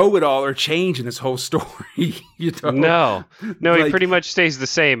really grow at all or change in this whole story. You know? No, like, he pretty much stays the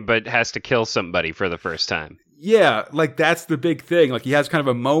same, but has to kill somebody for the first time. Yeah, like that's the big thing. Like he has kind of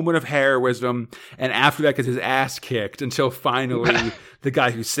a moment of heroism, and after that gets his ass kicked until finally the guy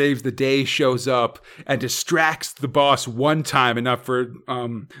who saves the day shows up and distracts the boss one time enough for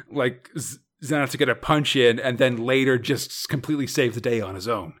Xehanort to get a punch in, and then later just completely save the day on his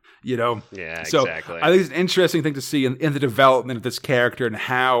own. You know? Yeah, so exactly. I think it's an interesting thing to see in the development of this character and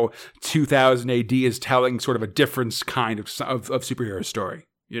how 2000 AD is telling sort of a different kind of superhero story.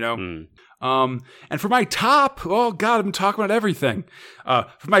 You know? And for my top, oh God, I've been talking about everything. For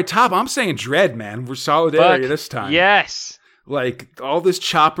my top, I'm saying Dredd, man. We're solidarity this time. Yes. Like all this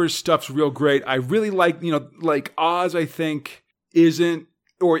Chopper stuff's real great. I really like, like Oz, I think isn't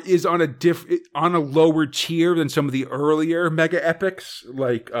or is on a lower tier than some of the earlier mega epics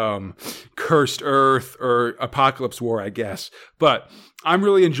like Cursed Earth or Apocalypse War, I guess. But I'm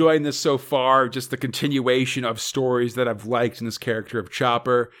really enjoying this so far, just the continuation of stories that I've liked in this character of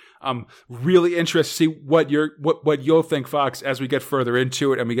Chopper. I'm really interested to see what you'll think, Fox, as we get further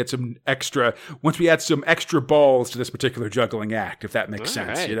into it and we get once we add some extra balls to this particular juggling act, if that makes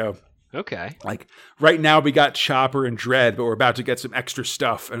sense, right. Okay. Like right now we got Chopper and Dredd, but we're about to get some extra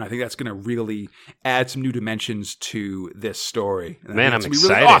stuff, and I think that's going to really add some new dimensions to this story. And man, I'm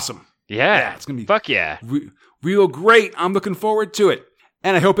excited. Really awesome. Yeah. It's going to be fuck yeah. Real great. I'm looking forward to it.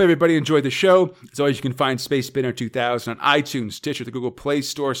 And I hope everybody enjoyed the show. As always, you can find Space Spinner 2000 on iTunes, Stitcher, the Google Play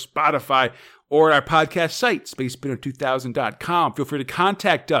Store, Spotify, or at our podcast site, spacespinner2000.com. Feel free to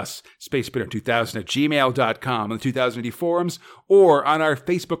contact us, spacespinner2000@gmail.com, on the 2000 AD forums, or on our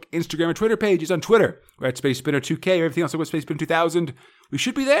Facebook, Instagram, and Twitter pages. On Twitter, we're at SpaceSpinner2K, or everything else with Space Spinner 2000. We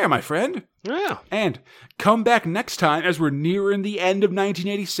should be there, my friend. Yeah. And come back next time as we're nearing the end of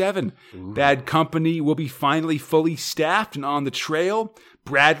 1987. Ooh. Bad Company will be finally fully staffed and on the trail.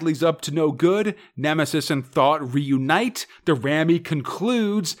 Bradley's up to no good. Nemesis and Thought reunite. The Rami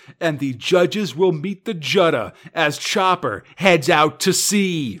concludes, and the judges will meet the Judda as Chopper heads out to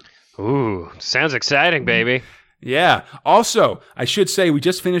sea. Ooh, sounds exciting, baby. Yeah. Also, I should say we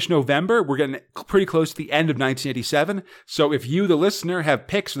just finished November. We're getting pretty close to the end of 1987. So if you, the listener, have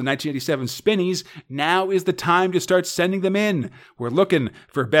picks for the 1987 Spinnies, now is the time to start sending them in. We're looking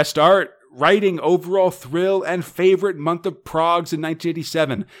for best art, writing, overall thrill, and favorite month of progs in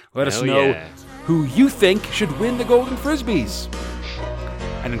 1987. Let us know who you think should win the Golden Frisbees.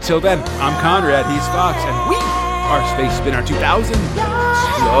 And until then, I'm Conrad, he's Fox, and we are Space Spinner 2000.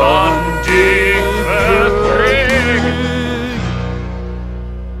 Sunday.